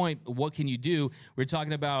to your point, what can you do? We're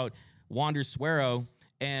talking about Wander Suero,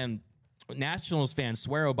 and Nationals fans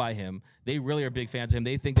swear by him. They really are big fans of him.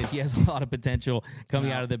 They think that he has a lot of potential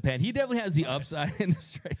coming out of the pen. He definitely has the upside in the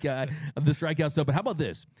strikeout stuff. But how about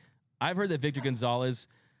this? I've heard that Victor Gonzalez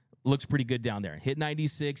looks pretty good down there. Hit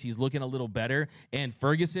 96. He's looking a little better. And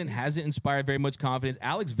Ferguson hasn't inspired very much confidence.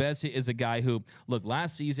 Alex Vesia is a guy who, look,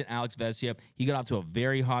 last season, Alex Vesia, he got off to a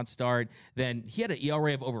very hot start. Then he had an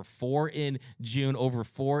ERA of over 4 in June, over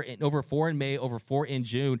 4 in May, over 4 in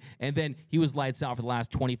June. And then he was lights out for the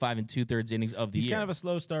last 25 2/3 innings of the year. He's kind of a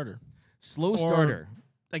slow starter.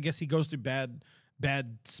 I guess he goes through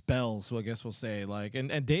bad spells, so I guess we'll say.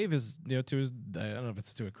 And Dave is, I don't know if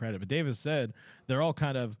it's to a credit, but Dave has said they're all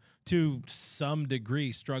kind of to some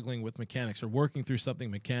degree struggling with mechanics or working through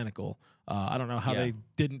something mechanical. I don't know how they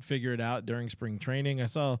didn't figure it out during spring training. I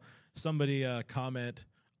saw somebody comment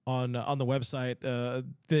on the website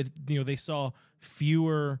that they saw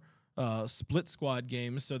fewer split squad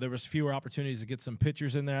games, so there was fewer opportunities to get some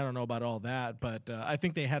pitchers in there. I don't know about all that, but I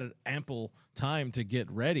think they had an ample time to get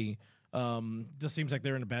ready. Just seems like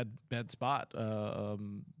they're in a bad spot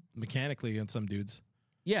mechanically in some dudes.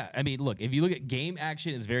 Yeah, I mean, look, if you look at game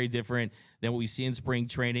action, it's very different than what we see in spring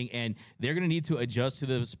training, and they're going to need to adjust to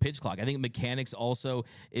this pitch clock. I think mechanics also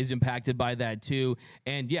is impacted by that too.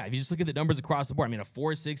 And yeah, if you just look at the numbers across the board, I mean, a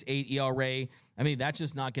 4.68 ERA, I mean, that's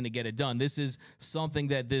just not going to get it done. This is something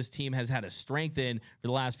that this team has had to strengthen for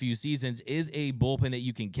the last few seasons, is a bullpen that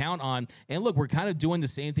you can count on. And look, we're kind of doing the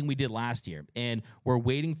same thing we did last year, and we're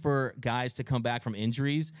waiting for guys to come back from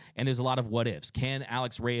injuries, and there's a lot of what ifs. Can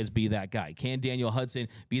Alex Reyes be that guy? Can Daniel Hudson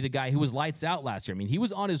be the guy who was lights out last year? I mean, he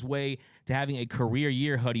was on his way to having a career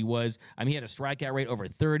year, Huddy was. I mean, he had a strikeout rate over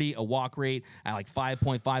 30, a walk rate at like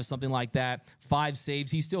 5.5, something like that, 5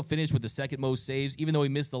 saves. He still finished with the second most saves, even though he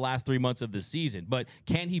missed the last 3 months of the season. But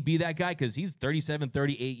can he be that guy? Because he's 37,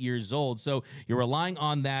 38 years old. So you're relying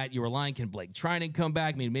on that. You're relying, can Blake Trinan come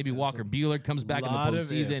back? I mean, maybe Walker Buehler comes back in the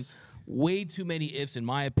postseason. Way too many ifs, in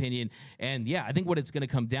my opinion. And yeah, I think what it's going to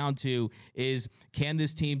come down to is, can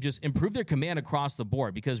this team just improve their command across the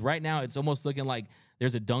board? Because right now it's almost looking like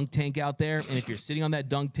there's a dunk tank out there, and if you're sitting on that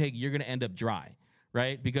dunk tank, you're going to end up dry.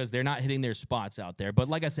 right? Because they're not hitting their spots out there. But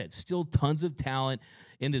like I said, still tons of talent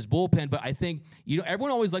in this bullpen. But I think,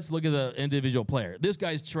 everyone always likes to look at the individual player. This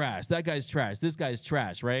guy's trash. That guy's trash. This guy's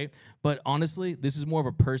trash, right? But honestly, this is more of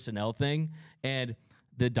a personnel thing. And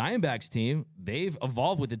the Diamondbacks team, they've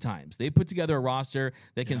evolved with the times. They put together a roster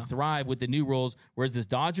that can thrive with the new rules, whereas this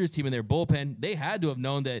Dodgers team in their bullpen, they had to have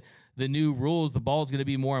known that the new rules, the ball is going to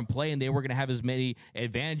be more in play, and they were going to have as many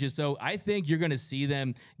advantages. So I think you're going to see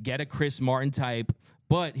them get a Chris Martin type.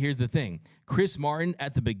 But here's the thing. Chris Martin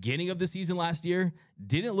at the beginning of the season last year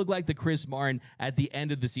didn't look like the Chris Martin at the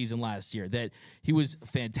end of the season last year. That he was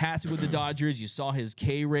fantastic with the Dodgers. You saw his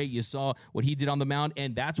K rate. You saw what he did on the mound.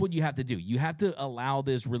 And that's what you have to do. You have to allow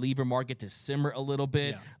this reliever market to simmer a little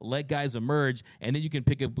bit, let guys emerge, and then you can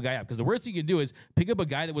pick up a guy up. Because the worst thing you can do is pick up a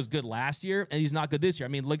guy that was good last year and he's not good this year. I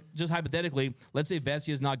mean, look, just hypothetically, let's say Vesia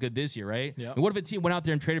is not good this year, right? Yeah. And what if a team went out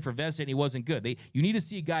there and traded for Vesia and he wasn't good? You need to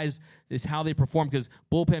see guys, this how they perform, because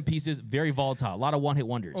bullpen pieces, very volatile. A lot of one-hit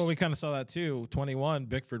wonders. Well, we kind of saw that too. 21,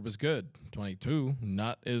 Bickford was good. 22,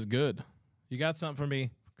 not as good. You got something for me,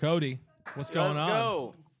 Cody? What's going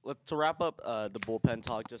on? Let's go. To wrap up the bullpen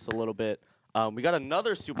talk just a little bit, we got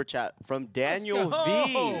another super chat from Daniel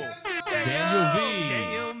V.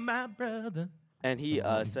 Daniel, my brother. And he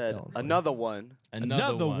said another one.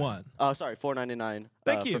 Another one. Sorry, $4.99.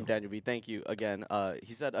 Thank you. From Daniel V. Thank you again.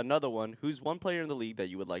 He said another one. Who's one player in the league that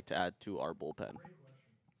you would like to add to our bullpen?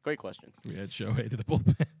 Great question. We had Shohei to the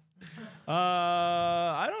bullpen.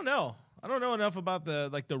 I don't know. I don't know enough about the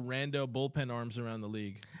rando bullpen arms around the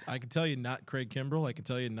league. I can tell you not Craig Kimbrell. I can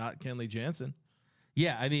tell you not Kenley Jansen.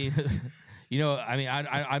 Yeah, I mean,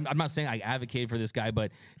 I'm not saying I advocate for this guy,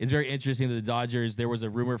 but it's very interesting that the Dodgers, there was a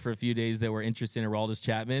rumor for a few days that were interested in Aroldis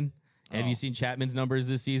Chapman. Have you seen Chapman's numbers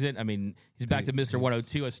this season? I mean, he's back to Mr.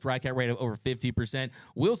 102, a strikeout rate of over 50%.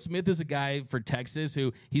 Will Smith is a guy for Texas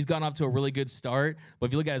who he's gone off to a really good start, but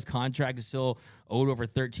if you look at his contract, he's still owed over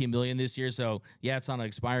 $13 million this year. So yeah, it's on an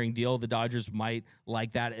expiring deal. The Dodgers might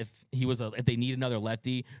like that if they need another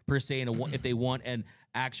lefty per se, and if they want an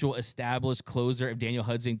actual established closer, if Daniel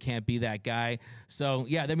Hudson can't be that guy. So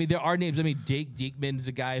yeah, I mean, there are names. I mean, Jake Diekman is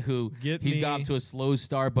a guy who he's got off to a slow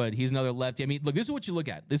start, but he's another lefty. I mean, look, this is what you look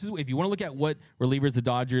at. This is if you want to look at what relievers the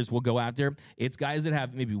Dodgers will go after. It's guys that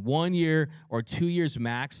have maybe 1 year or 2 years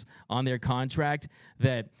max on their contract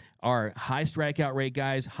that are high strikeout rate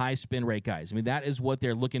guys, high spin rate guys. I mean, that is what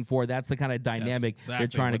they're looking for. That's the kind of dynamic they're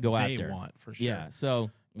trying to go after. They want for sure. Yeah.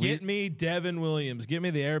 So get me Devin Williams. Get me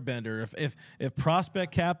the Airbender. If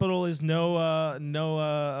prospect capital is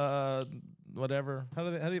whatever.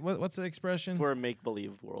 What's the expression? For a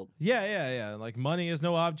make-believe world. Yeah. Like money is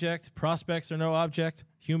no object. Prospects are no object.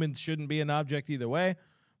 Humans shouldn't be an object either way.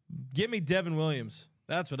 Give me Devin Williams.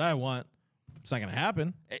 That's what I want. It's not going to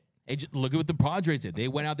happen. Look at what the Padres did. They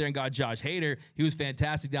went out there and got Josh Hader. He was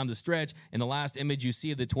fantastic down the stretch. And the last image you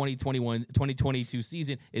see of the 2021-2022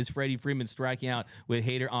 season is Freddie Freeman striking out with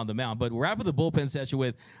Hader on the mound. But we're wrapping the bullpen session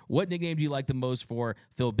with what nickname do you like the most for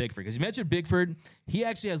Phil Bickford? Because you mentioned Bickford. He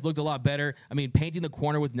actually has looked a lot better. I mean, painting the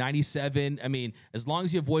corner with 97. I mean, as long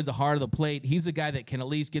as he avoids the heart of the plate, he's a guy that can at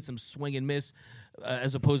least get some swing and miss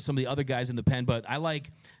as opposed to some of the other guys in the pen. But I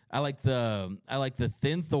like the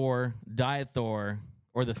Thin Thor, Diet Thor,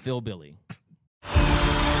 or the Phil Billy.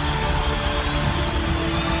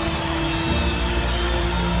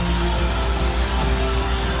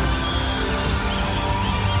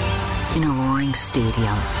 In a roaring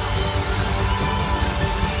stadium,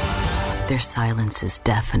 their silence is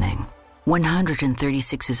deafening.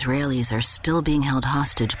 136 Israelis are still being held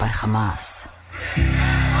hostage by Hamas.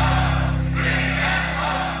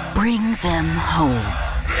 Bring them home.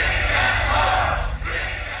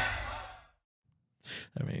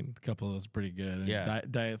 I mean, a couple of those pretty good. Yeah.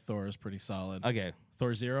 Diet Thor is pretty solid. Okay.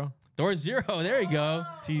 Thor Zero. There you go.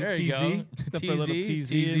 There you go. Put a little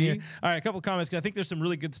TZ in here. All right, a couple of comments, because I think there's some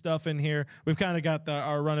really good stuff in here. We've kind of got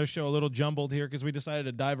our runner show a little jumbled here because we decided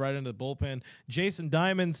to dive right into the bullpen. Jason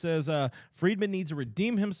Diamond says Friedman needs to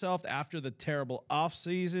redeem himself after the terrible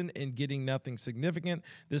offseason and getting nothing significant.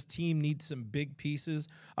 This team needs some big pieces.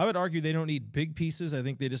 I would argue they don't need big pieces. I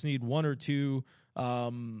think they just need one or two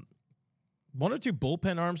bullpen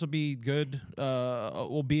arms will be good,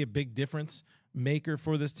 will be a big difference maker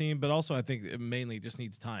for this team, but also I think it mainly just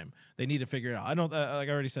needs time. They need to figure it out. I don't, like I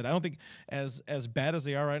already said, I don't think as bad as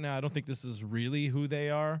they are right now, I don't think this is really who they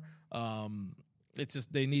are. It's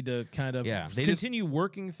just they need to kind of continue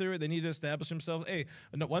working through it. They need to establish themselves. Hey,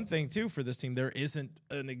 one thing too for this team, there isn't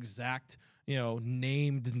an exact,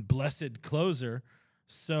 named and blessed closer.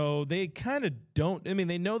 So they kind of don't. I mean,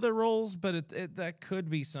 they know their roles, but that could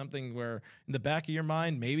be something where in the back of your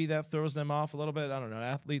mind, maybe that throws them off a little bit. I don't know.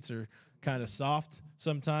 Athletes are kind of soft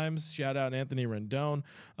sometimes. Shout out Anthony Rendon.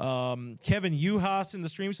 Kevin Uhas in the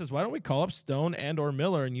stream says, why don't we call up Stone and or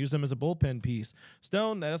Miller and use them as a bullpen piece?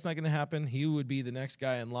 Stone, that's not going to happen. He would be the next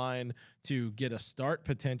guy in line to get a start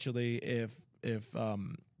potentially if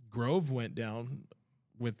Grove went down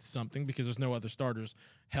with something, because there's no other starters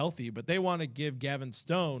healthy, but they want to give Gavin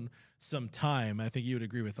Stone some time. I think you would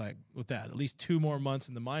agree with that. At least 2 more months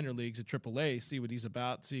in the minor leagues at AAA, see what he's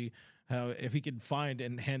about, see how if he can find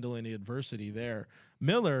and handle any adversity there.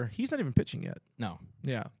 Miller, he's not even pitching yet. No.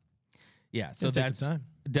 Yeah. So that's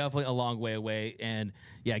definitely a long way away. And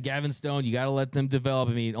yeah, Gavin Stone, you got to let them develop.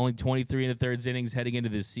 I mean, only 23 1/3 innings heading into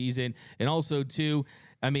this season. And also, too,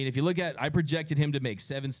 I mean, if you look at, I projected him to make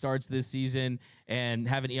 7 starts this season and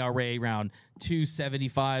have an ERA around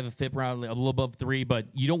 2.75, a FIP around a little above 3, but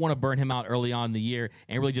you don't want to burn him out early on in the year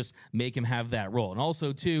and really just make him have that role. And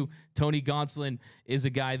also, too, Tony Gonsolin is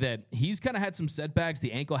a guy that he's kind of had some setbacks.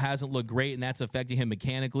 The ankle hasn't looked great, and that's affecting him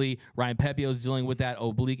mechanically. Ryan Pepio is dealing with that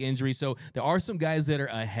oblique injury. So there are some guys that are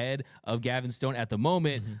ahead of Gavin Stone at the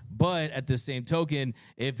moment, but at the same token,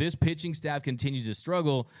 if this pitching staff continues to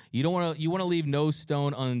struggle, you want to leave no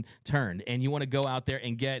stone unturned, and you want to go out there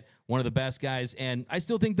and get one of the best guys. And I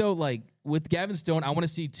still think, though, like with Gavin Stone, I want to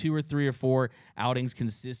see 2 or 3 or 4 outings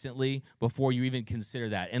consistently before you even consider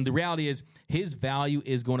that. And the reality is his value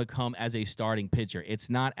is going to come as a starting pitcher. It's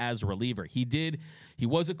not as a reliever. He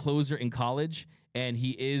was a closer in college, and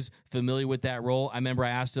he is familiar with that role. I remember I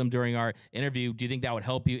asked him during our interview, do you think that would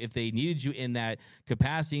help you if they needed you in that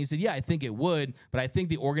capacity? He said, yeah, I think it would, but I think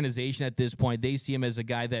the organization at this point, they see him as a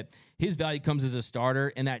guy that his value comes as a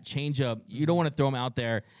starter, and that changeup, you don't want to throw him out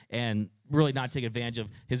there and really not take advantage of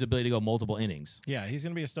his ability to go multiple innings. Yeah, he's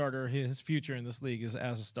going to be a starter. His future in this league is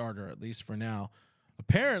as a starter, at least for now.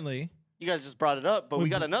 Apparently. You guys just brought it up, but we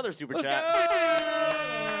got another super chat.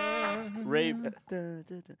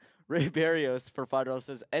 Ray Barrios for $5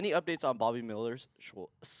 says, any updates on Bobby Miller's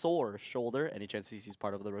sore shoulder? Any chance he's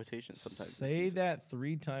part of the rotation sometime? Say that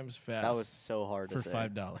 3 times fast. That was so hard to say. For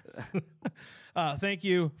 $5. Thank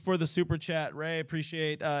you for the super chat, Ray.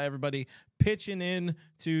 Appreciate everybody pitching in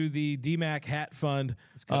to the DMAC Hat Fund.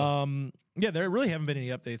 Yeah, there really haven't been any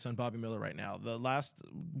updates on Bobby Miller right now. The last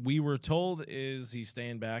we were told is he's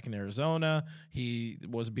staying back in Arizona. He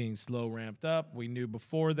was being slow ramped up. We knew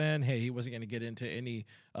before then, hey, he wasn't going to get into any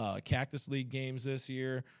Cactus League games this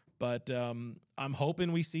year. But I'm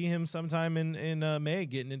hoping we see him sometime in May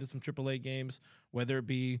getting into some AAA games, whether it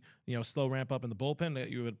be, slow ramp up in the bullpen that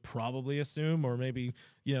you would probably assume, or maybe,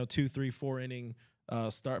 2, 3, 4 inning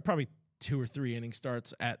start, probably 2 or 3 inning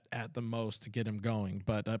starts at the most to get him going.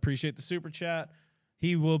 But I appreciate the super chat.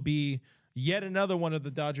 He will be yet another one of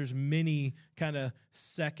the Dodgers mini kind of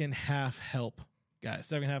second half help guys,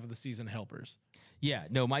 second half of the season helpers. Yeah,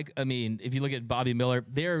 no, Mike, I mean, if you look at Bobby Miller,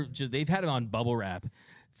 they've had him on bubble wrap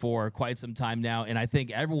for quite some time now, and I think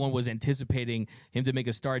everyone was anticipating him to make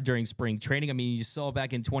a start during spring training. I mean, you saw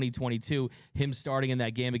back in 2022 him starting in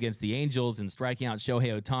that game against the Angels and striking out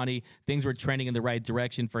Shohei Ohtani. Things were trending in the right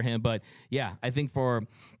direction for him, but yeah, I think for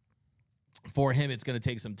him, it's going to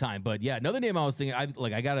take some time. But yeah, another name I was thinking,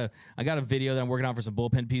 I got a video that I'm working on for some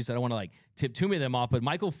bullpen pieces. I don't want to tip too many of them off, but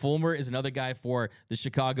Michael Fulmer is another guy for the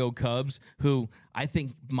Chicago Cubs who I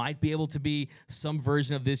think might be able to be some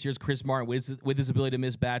version of this year's Chris Martin with his ability to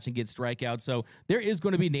miss bats and get strikeouts. So there is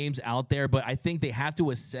going to be names out there, but I think they have to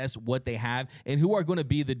assess what they have and who are going to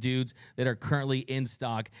be the dudes that are currently in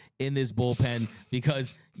stock in this bullpen,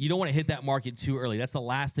 because you don't want to hit that market too early. That's the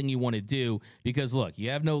last thing you want to do, because look, you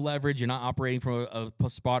have no leverage. You're not operating from a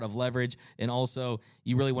spot of leverage. And also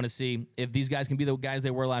you really want to see if these guys can be the guys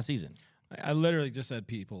they were last season. I literally just said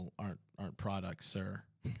people aren't products, sir.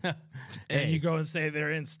 And you go and say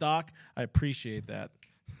they're in stock. I appreciate that.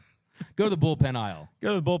 Go to the bullpen aisle.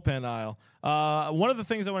 Go to the bullpen aisle. One of the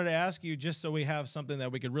things I wanted to ask you, just so we have something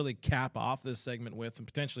that we could really cap off this segment with and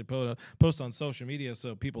potentially post on social media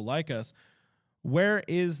so people like us, where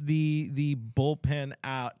is the bullpen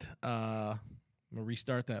at? I'm going to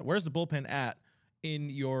restart that. Where's the bullpen at in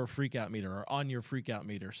your freakout meter or on your freakout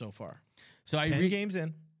meter so far? So 10 games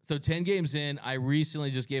in. So 10 games in, I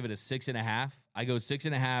recently just gave it a 6.5. I go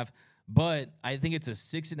 6.5, but I think it's a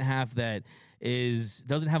 6.5 that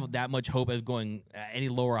doesn't have that much hope as going any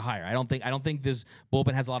lower or higher. I don't think this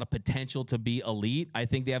bullpen has a lot of potential to be elite. I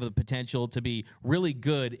think they have the potential to be really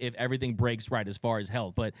good if everything breaks right as far as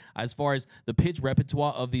health. But as far as the pitch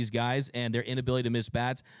repertoire of these guys and their inability to miss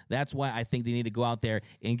bats, that's why I think they need to go out there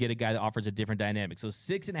and get a guy that offers a different dynamic. So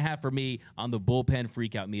 6.5 for me on the bullpen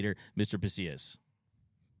freakout meter, Mr. Pasillas.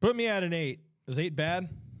 Put me at an 8. Is 8 bad?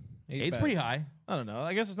 8's pretty high. I don't know.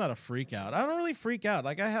 I guess it's not a freak out. I don't really freak out.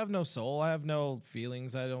 Like, I have no soul. I have no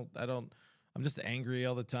feelings. I'm just angry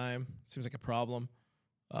all the time. Seems like a problem.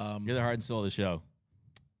 You're the heart and soul of the show.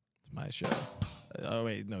 It's my show. Oh,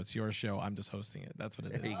 wait. No, it's your show. I'm just hosting it. That's what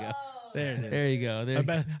it is. There you go. There it is. There you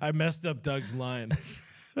go. I messed up Doug's line.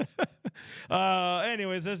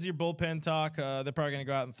 Anyways, this is your bullpen talk. They're probably going to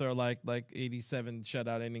go out and throw like 87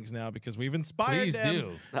 shutout innings now because we've inspired Please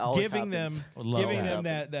them, do. giving them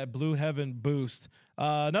that blue heaven boost.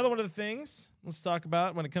 Another one of the things let's talk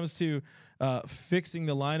about when it comes to fixing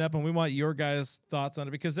the lineup, and we want your guys' thoughts on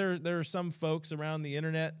it because there are some folks around the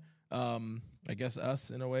internet, I guess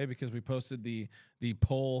us in a way, because we posted the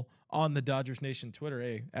poll on the Dodgers Nation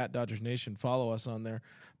Twitter, at Dodgers Nation, follow us on there.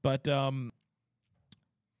 But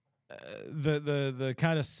the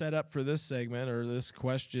kind of setup for this segment or this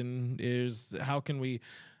question is, how can we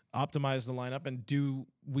optimize the lineup, and do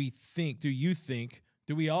we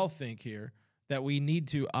all think here that we need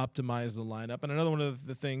to optimize the lineup? And another one of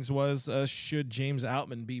the things was, should James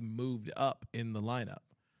Outman be moved up in the lineup?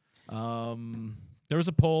 There was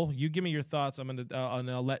a poll. You give me your thoughts. And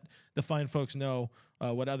I'll let the fine folks know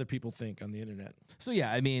what other people think on the internet. So,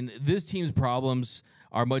 yeah, I mean, this team's problems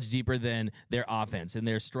are much deeper than their offense and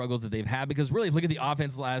their struggles that they've had. Because really, look at the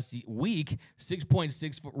offense last week,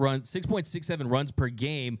 6.67 runs per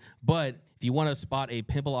game. But if you want to spot a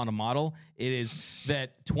pimple on a model, it is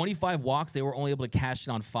that 25 walks, they were only able to cash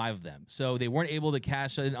in on 5 of them. So they weren't able to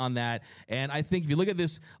cash in on that. And I think if you look at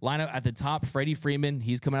this lineup at the top, Freddie Freeman,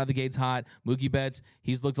 he's coming out of the gates hot. Mookie Betts,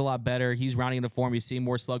 he's looked a lot better. He's rounding into form. You're seeing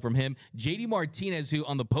more slug from him. JD Martinez, who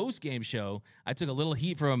on the post-game show, I took a little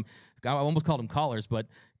heat from, I almost called them callers, but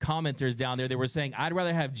commenters down there. They were saying, I'd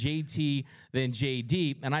rather have JT than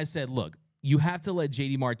JD. And I said, look, you have to let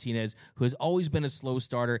JD Martinez, who has always been a slow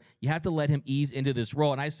starter, you have to let him ease into this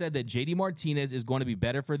role. And I said that JD Martinez is going to be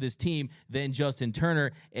better for this team than Justin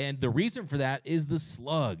Turner. And the reason for that is the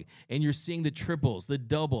slug. And you're seeing the triples, the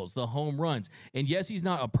doubles, the home runs. And yes, he's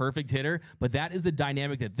not a perfect hitter, but that is the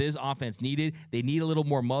dynamic that this offense needed. They need a little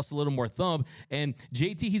more muscle, a little more thumb. And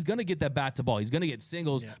JT, he's going to get that bat to ball. He's going to get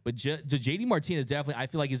singles. Yeah. But JD Martinez definitely, I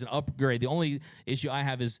feel like, is an upgrade. The only issue I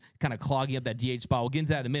have is kind of clogging up that DH spot. We'll get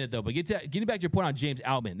into that in a minute, though. But getting back to your point on James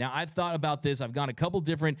Outman. Now, I've thought about this. I've gone a couple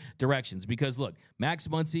different directions because, look, Max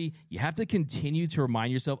Muncy, you have to continue to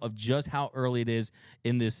remind yourself of just how early it is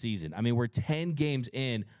in this season. I mean, we're 10 games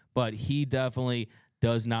in, but he definitely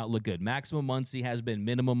does not look good. Maximum Muncy has been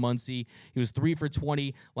minimum Muncy. He was 3 for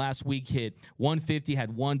 20 last week, hit 150,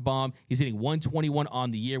 had 1 bomb. He's hitting 121 on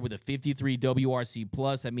the year with a 53 WRC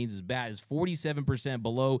plus. That means his bat is 47%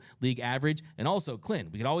 below league average. And also,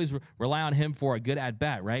 Clint, we can always rely on him for a good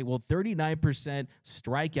at-bat, right? Well, 39%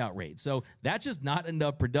 strikeout rate. So that's just not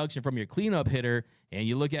enough production from your cleanup hitter. And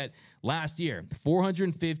you look at last year,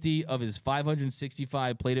 450 of his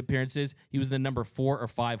 565 plate appearances, he was the number 4 or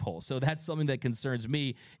 5 hole. So that's something that concerns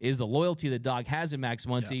me, is the loyalty the dog has in Max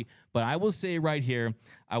Muncy. Yeah. But I will say right here,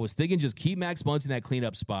 I was thinking just keep Max Muncy in that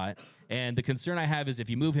cleanup spot. And the concern I have is if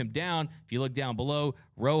you move him down, if you look down below,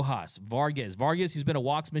 Rojas, Vargas, he's been a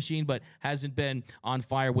walks machine, but hasn't been on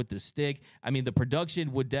fire with the stick. I mean, the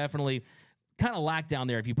production would definitely kind of lack down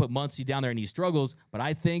there if you put Muncy down there and he struggles. But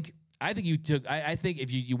I think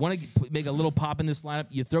if you want to make a little pop in this lineup,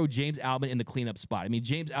 you throw James Outman in the cleanup spot. I mean,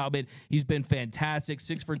 James Outman, he's been fantastic.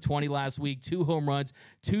 6 for 20 last week, 2 home runs,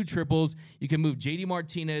 2 triples. You can move JD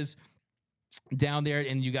Martinez down there,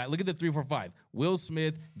 and you got, look at the 3, 4, 5. Will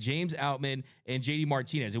Smith, James Outman, and JD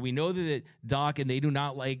Martinez. And we know that Doc and they do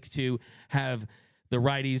not like to have the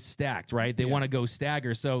righties stacked, right? They want to go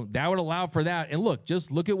stagger. So that would allow for that. And look, just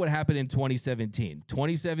look at what happened in 2017.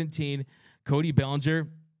 2017, Cody Bellinger,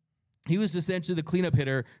 he was essentially the cleanup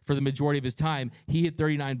hitter for the majority of his time. He hit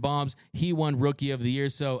 39 bombs. He won Rookie of the Year.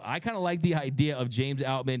 So I kind of like the idea of James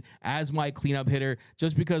Outman as my cleanup hitter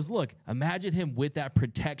just because, look, imagine him with that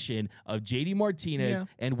protection of JD Martinez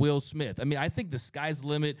and Will Smith. I mean, I think the sky's the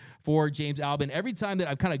limit for James Outman. Every time that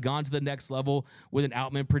I've kind of gone to the next level with an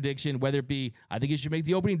Outman prediction, whether it be, I think he should make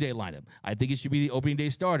the opening day lineup. I think he should be the opening day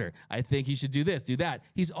starter. I think he should do this, do that.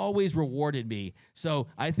 He's always rewarded me. So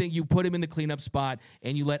I think you put him in the cleanup spot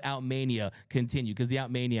and you let Outmania continue, because the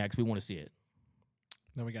Outmaniacs, we want to see it.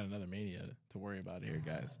 Then we got another mania to worry about here,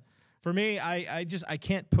 guys. For me, I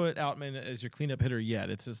can't put Outman as your cleanup hitter yet.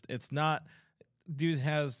 It's not. Dude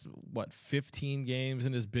has 15 games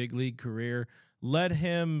in his big league career. Let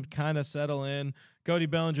him kind of settle in. Cody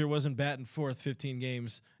Bellinger wasn't batting fourth 15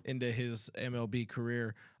 games into his MLB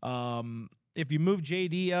career. If you move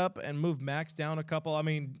JD up and move Max down a couple, I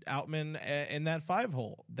mean, Outman in that 5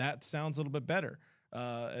 hole, that sounds a little bit better.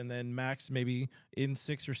 And then Max maybe in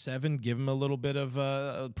 6 or 7, give him a little bit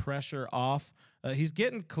of pressure off. He's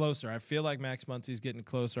getting closer. I feel like Max Muncy's getting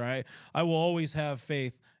closer. I will always have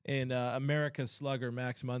faith in America's slugger,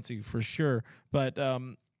 Max Muncy, for sure. But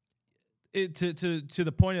to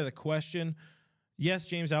the point of the question, yes,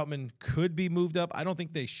 James Outman could be moved up. I don't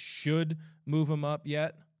think they should move him up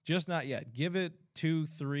yet. Just not yet. Give it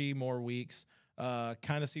 2-3 more weeks.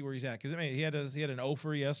 Kind of see where he's at, because I mean he had an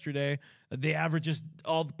 0-for yesterday. The average just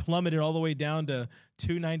all plummeted all the way down to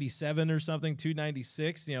 297 or something,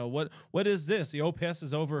 296. You know what is this? The OPS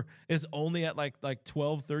is only at like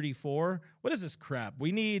 1234. What is this crap?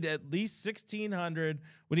 We need at least 1600.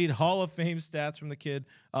 We need Hall of Fame stats from the kid.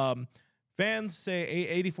 Fans say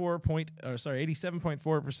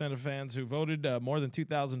 87.4% of fans who voted, more than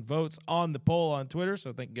 2,000 votes on the poll on Twitter.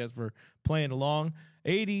 So thank you guys for playing along.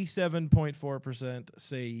 87.4%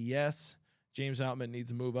 say yes, James Outman needs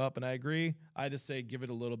to move up, and I agree. I just say give it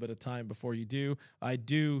a little bit of time before you do. I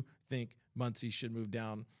do think Muncy should move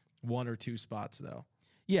down 1 or 2 spots, though.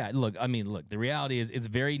 Yeah, look, the reality is it's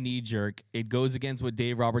very knee-jerk. It goes against what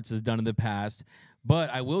Dave Roberts has done in the past.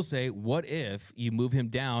 But I will say, what if you move him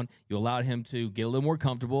down, you allow him to get a little more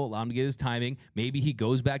comfortable, allow him to get his timing. Maybe he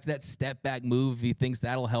goes back to that step-back move if he thinks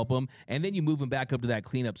that'll help him, and then you move him back up to that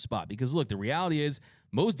cleanup spot. Because, look, the reality is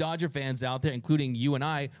most Dodger fans out there, including you and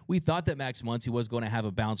I, we thought that Max Muncy was going to have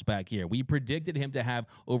a bounce back here. We predicted him to have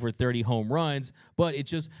over 30 home runs, but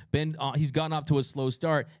it's just been he's gotten off to a slow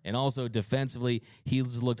start, and also defensively,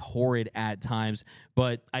 he's looked horrid at times.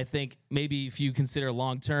 But I think maybe if you consider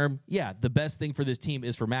long-term, yeah, the best thing for this team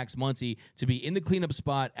is for Max Muncy to be in the cleanup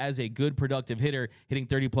spot as a good productive hitter, hitting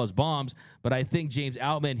 30-plus bombs. But I think James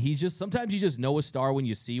Outman, sometimes you just know a star when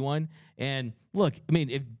you see one. And look, I mean,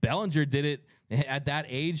 if Bellinger did it at that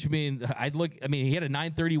age, he had a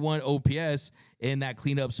 931 OPS in that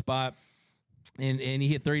cleanup spot. And he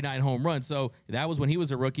hit 39 home runs. So that was when he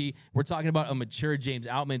was a rookie. We're talking about a mature James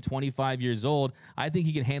Outman, 25 years old. I think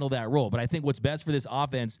he can handle that role. But I think what's best for this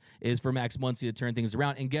offense is for Max Muncy to turn things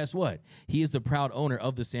around. And guess what? He is the proud owner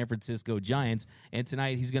of the San Francisco Giants. And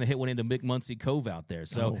tonight he's going to hit one into Mick Muncy Cove out there.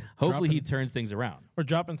 So hopefully he turns things around. We're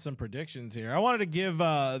dropping some predictions here. I wanted to give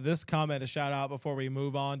this comment a shout out before we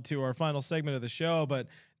move on to our final segment of the show. But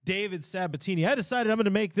David Sabatini, I decided I'm going to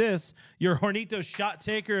make this your Hornitos shot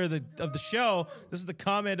taker of the show. This is the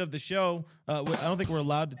comment of the show. I don't think we're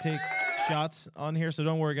allowed to take shots on here, so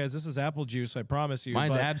don't worry, guys. This is apple juice, I promise you.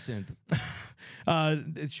 Mine's absinthe.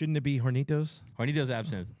 Shouldn't it be Hornitos? Hornitos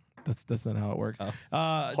absinthe. That's not how it works. Oh.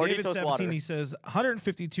 David Hornitos Sabatini water. says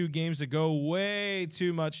 152 games to go, way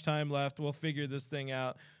too much time left. We'll figure this thing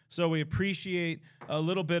out. So we appreciate a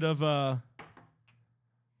little bit of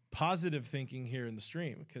positive thinking here in the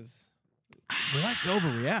stream, because we like to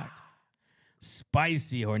overreact.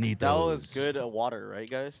 Spicy Hornitos. That was good water, right,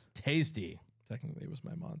 guys? Tasty. Technically, it was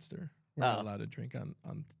my Monster. We're not allowed to drink on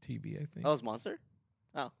TV, I think. That was Monster?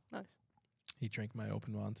 Oh, nice. He drank my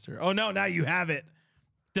open Monster. Oh, no, now you have it.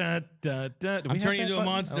 Dun, dun, dun. I'm turning into a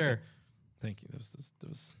monster. Okay. Thank you. That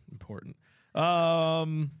was important.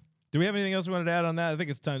 Do we have anything else we wanted to add on that? I think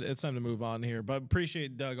it's time to move on here. But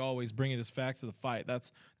appreciate Doug always bringing his facts to the fight.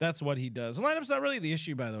 That's what he does. The lineup's not really the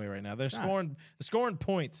issue, by the way, right now. They're scoring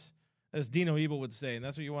points, as Dino Ebel would say, and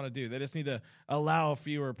that's what you want to do. They just need to allow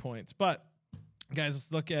fewer points. But guys,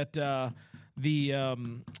 let's look at the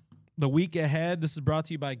week ahead. This is brought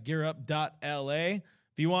to you by GearUp.la.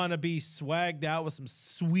 If you want to be swagged out with some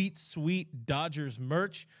sweet, sweet Dodgers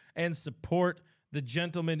merch and support the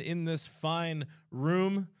gentlemen in this fine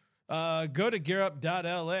room, go to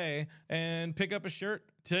GearUp.la and pick up a shirt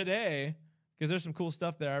today, because there's some cool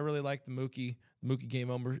stuff there. I really like the Mookie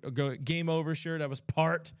Game Over shirt. I was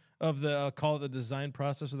part of the call it the design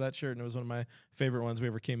process of that shirt, and it was one of my favorite ones we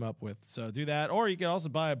ever came up with. So do that, or you can also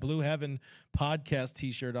buy a Blue Heaven podcast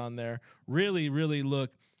T-shirt on there. Really, really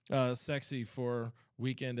look sexy for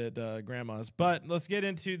weekend at Grandma's. But let's get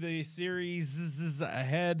into the series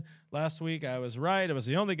ahead. Last week I was right. I was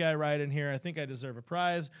the only guy right in here. I think I deserve a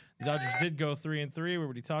prize. The Dodgers did go 3-3. We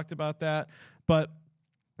already talked about that. But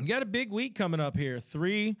we got a big week coming up here.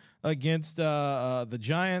 3 against the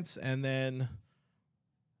Giants, and then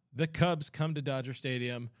the Cubs come to Dodger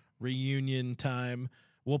Stadium. Reunion time.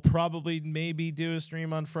 We'll probably maybe do a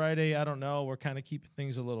stream on Friday. I don't know. We're kind of keeping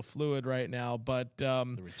things a little fluid right now. But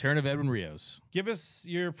the return of Edwin Rios. Give us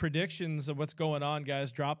your predictions of what's going on,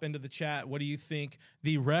 guys. Drop into the chat. What do you think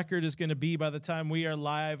the record is going to be by the time we are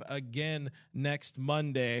live again next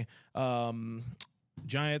Monday?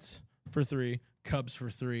 Giants for 3, Cubs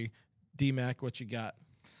for 3. D-Mac, what you got?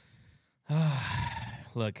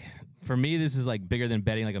 Look, for me, this is like bigger than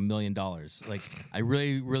betting like $1 million. Like, I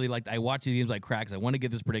really like. I watch these games like cracks. I want to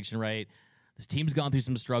get this prediction right. This team's gone through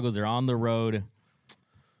some struggles. They're on the road.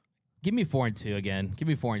 Give me 4-2 again. Give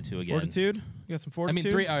me 4-2 again. Fortitude? You got some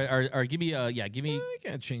fortitude? I mean, 3 or give me give me. You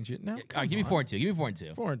can't change it now. Give me 4-2. Give me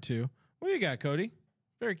 4-2. 4-2. What do you got, Cody?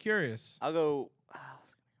 Very curious. I'll go.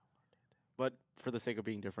 But for the sake of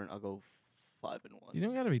being different, I'll go 5-1. You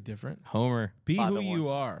don't got to be different. Homer. Be who 5-1. you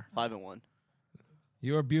are. 5-1.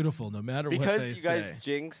 You are beautiful no matter what they say. Because you guys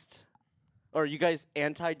jinxed, or you guys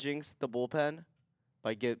anti-jinxed the bullpen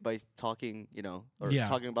by talking,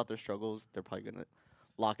 talking about their struggles. They're probably gonna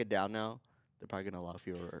lock it down now. They're probably gonna allow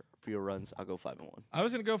fewer runs. I'll go 5-1. I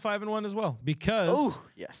was gonna go 5-1 as well because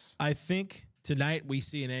yes, I think tonight we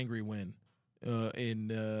see an angry win in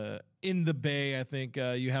the Bay. I think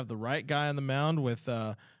you have the right guy on the mound with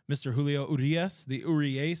Mr. Julio Urias. The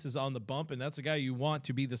Urias is on the bump, and that's a guy you want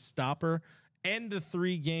to be the stopper. End the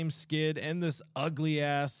 3-game skid, and this ugly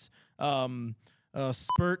ass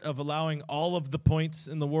spurt of allowing all of the points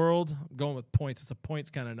in the world. I'm going with points. It's a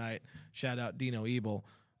points kind of night. Shout out Dino Ebel.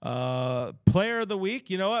 Player of the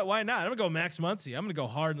week. You know what? Why not? I'm gonna go Max Muncy. I'm gonna go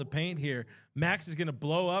hard in the paint here. Max is gonna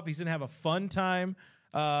blow up. He's gonna have a fun time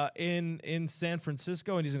in San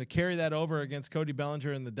Francisco, and he's going to carry that over against Cody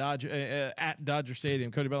Bellinger and the at Dodger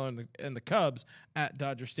Stadium. Cody Bellinger and the Cubs at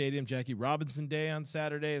Dodger Stadium. Jackie Robinson Day on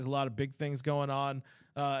Saturday. There's a lot of big things going on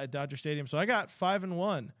at Dodger Stadium. So I got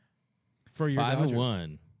 5-1 for your Dodgers.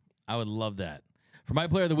 5-1. I would love that. For my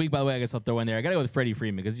player of the week, by the way, I guess I'll throw in there. I got to go with Freddie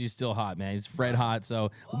Freeman because he's still hot, man. He's Fred hot.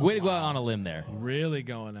 So way to go out on a limb there. Really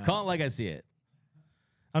going out. Call it like I see it.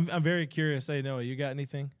 I'm very curious. Hey, Noah, you got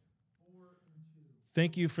anything?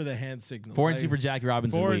 Thank you for the hand signals. 4-2 for Jackie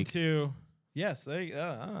Robinson. 4-2. Yes. There you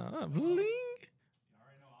go. Bling.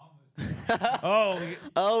 We got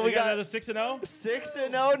another 6-0.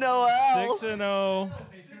 6-0 Noel. 6-0.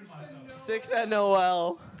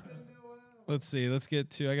 6-0. Let's see. Let's get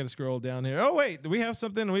to. I got to scroll down here. Oh wait, do we have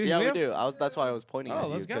something? We do. That's why I was pointing at you.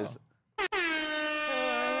 Let's go.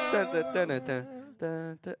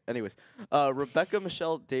 Anyways, Rebecca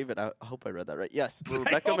Michelle David. I hope I read that right. Yes,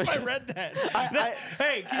 Rebecca. I read that.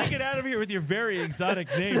 Hey, can you get out of here with your very exotic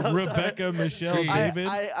name, Rebecca Michelle David?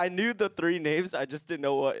 I knew the 3 names. I just didn't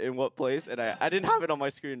know in what place, and I didn't have it on my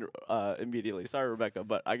screen immediately. Sorry, Rebecca,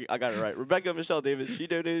 but I got it right. Rebecca Michelle David. She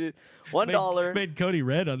donated $1. Made Cody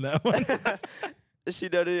red on that one. She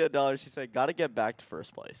donated $1. She said, "Got to get back to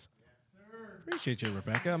first place." Yes, sir. Appreciate you,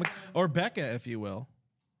 Rebecca, or Becca, if you will.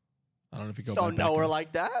 I don't know if you go. Don't know her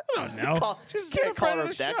like that. I don't know. She's a friend of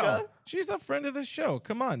the show. She's a friend of the show.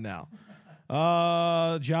 Come on now.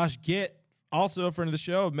 Josh Gitt, also a friend of the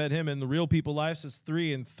show. I've met him in the Real People Life since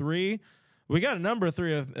 3-3. We got a number of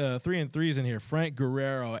 3-3s in here. Frank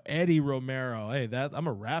Guerrero, Eddie Romero. Hey, I'm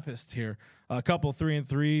a rapist here. A couple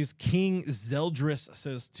 3-3s. King Zeldris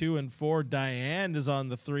says 2-4. Diane is on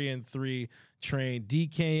the 3-3 train.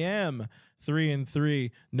 DKM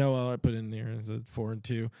 3-3. Noah I put in there is a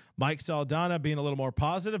 4-2. Mike Saldana being a little more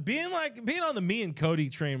positive, being on the me and Cody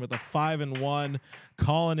train with a 5-1,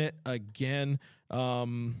 calling it again.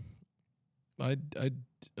 What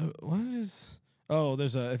is? Oh,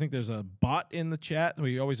 I think there's a bot in the chat.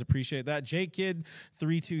 We always appreciate that. JKid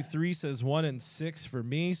 323 says 1-6 for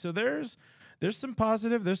me. So there's some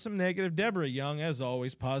positive, there's some negative. Deborah Young, as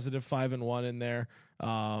always, positive 5-1 in there.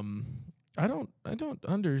 I don't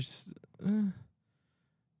understand.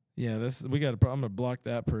 Yeah, I'm gonna block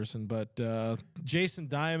that person. But Jason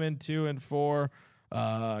Diamond 2-4,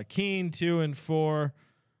 Keen 2-4,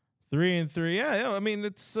 3-3. Yeah. I mean,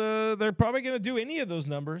 it's they're probably gonna do any of those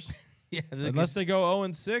numbers. Yeah, unless they go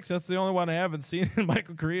 0-6. That's the only one I haven't seen.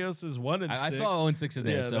 Michael Carrillos is 1-6. I saw 0-6 in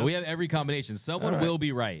there, yeah, so we have every combination. Someone will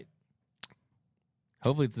be right.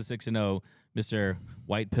 Hopefully, it's the 6-0. Mr.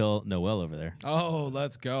 White Pill Noel over there. Oh,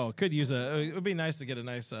 let's go. Could use it would be nice to get a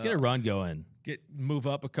nice get a run going. Move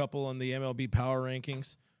up a couple on the MLB power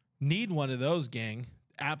rankings. Need one of those, gang.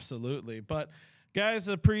 Absolutely. But guys,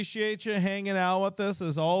 appreciate you hanging out with us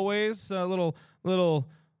as always. A little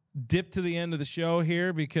dip to the end of the show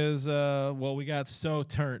here because we got so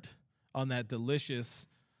turned on that delicious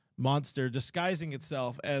monster disguising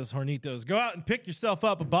itself as Hornitos. Go out and pick yourself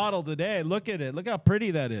up a bottle today. Look at it. Look how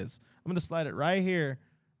pretty that is. I'm going to slide it right here,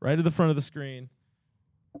 right to the front of the screen.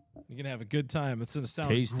 You're going to have a good time. It's going to sound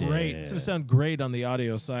great. It's going to sound great on the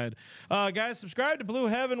audio side. Guys, subscribe to Blue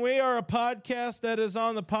Heaven. We are a podcast that is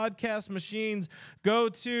on the podcast machines. Go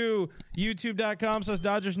to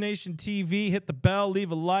youtube.com/Dodgers Nation TV. Hit the bell.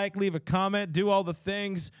 Leave a like. Leave a comment. Do all the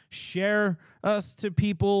things. Share us to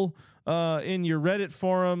people in your Reddit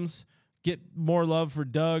forums. get more love for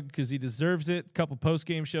Doug because he deserves it. A couple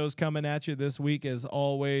post-game shows coming at you this week, as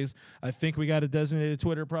always. I think we got a designated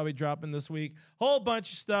Twitter probably dropping this week. Whole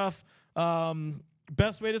bunch of stuff.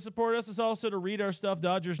 Best way to support us is also to read our stuff,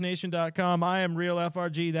 DodgersNation.com. I am Real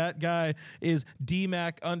FRG. That guy is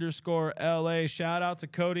DMAC_LA. Shout out to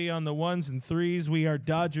Cody on the 1s and 3s. We are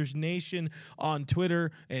Dodgers Nation on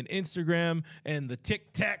Twitter and Instagram and the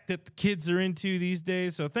tic-tac that the kids are into these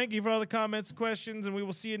days. So thank you for all the comments, questions, and we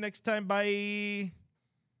will see you next time. Bye.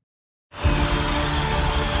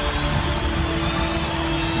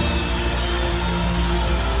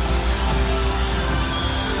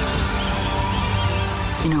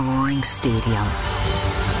 In a roaring stadium,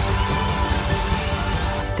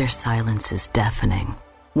 their silence is deafening.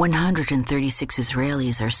 136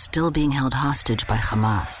 Israelis are still being held hostage by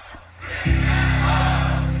Hamas.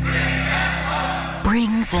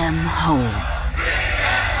 Bring them home.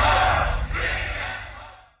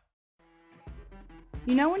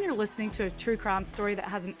 You know when you're listening to a true crime story that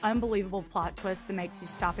has an unbelievable plot twist that makes you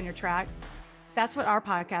stop in your tracks? That's what our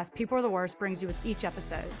podcast, People Are the Worst, brings you with each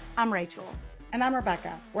episode. I'm Rachel. And I'm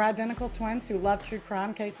Rebecca. We're identical twins who love true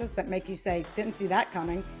crime cases that make you say, didn't see that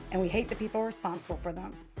coming, and we hate the people responsible for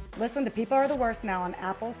them. Listen to People Are the Worst now on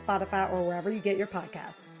Apple, Spotify, or wherever you get your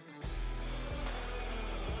podcasts.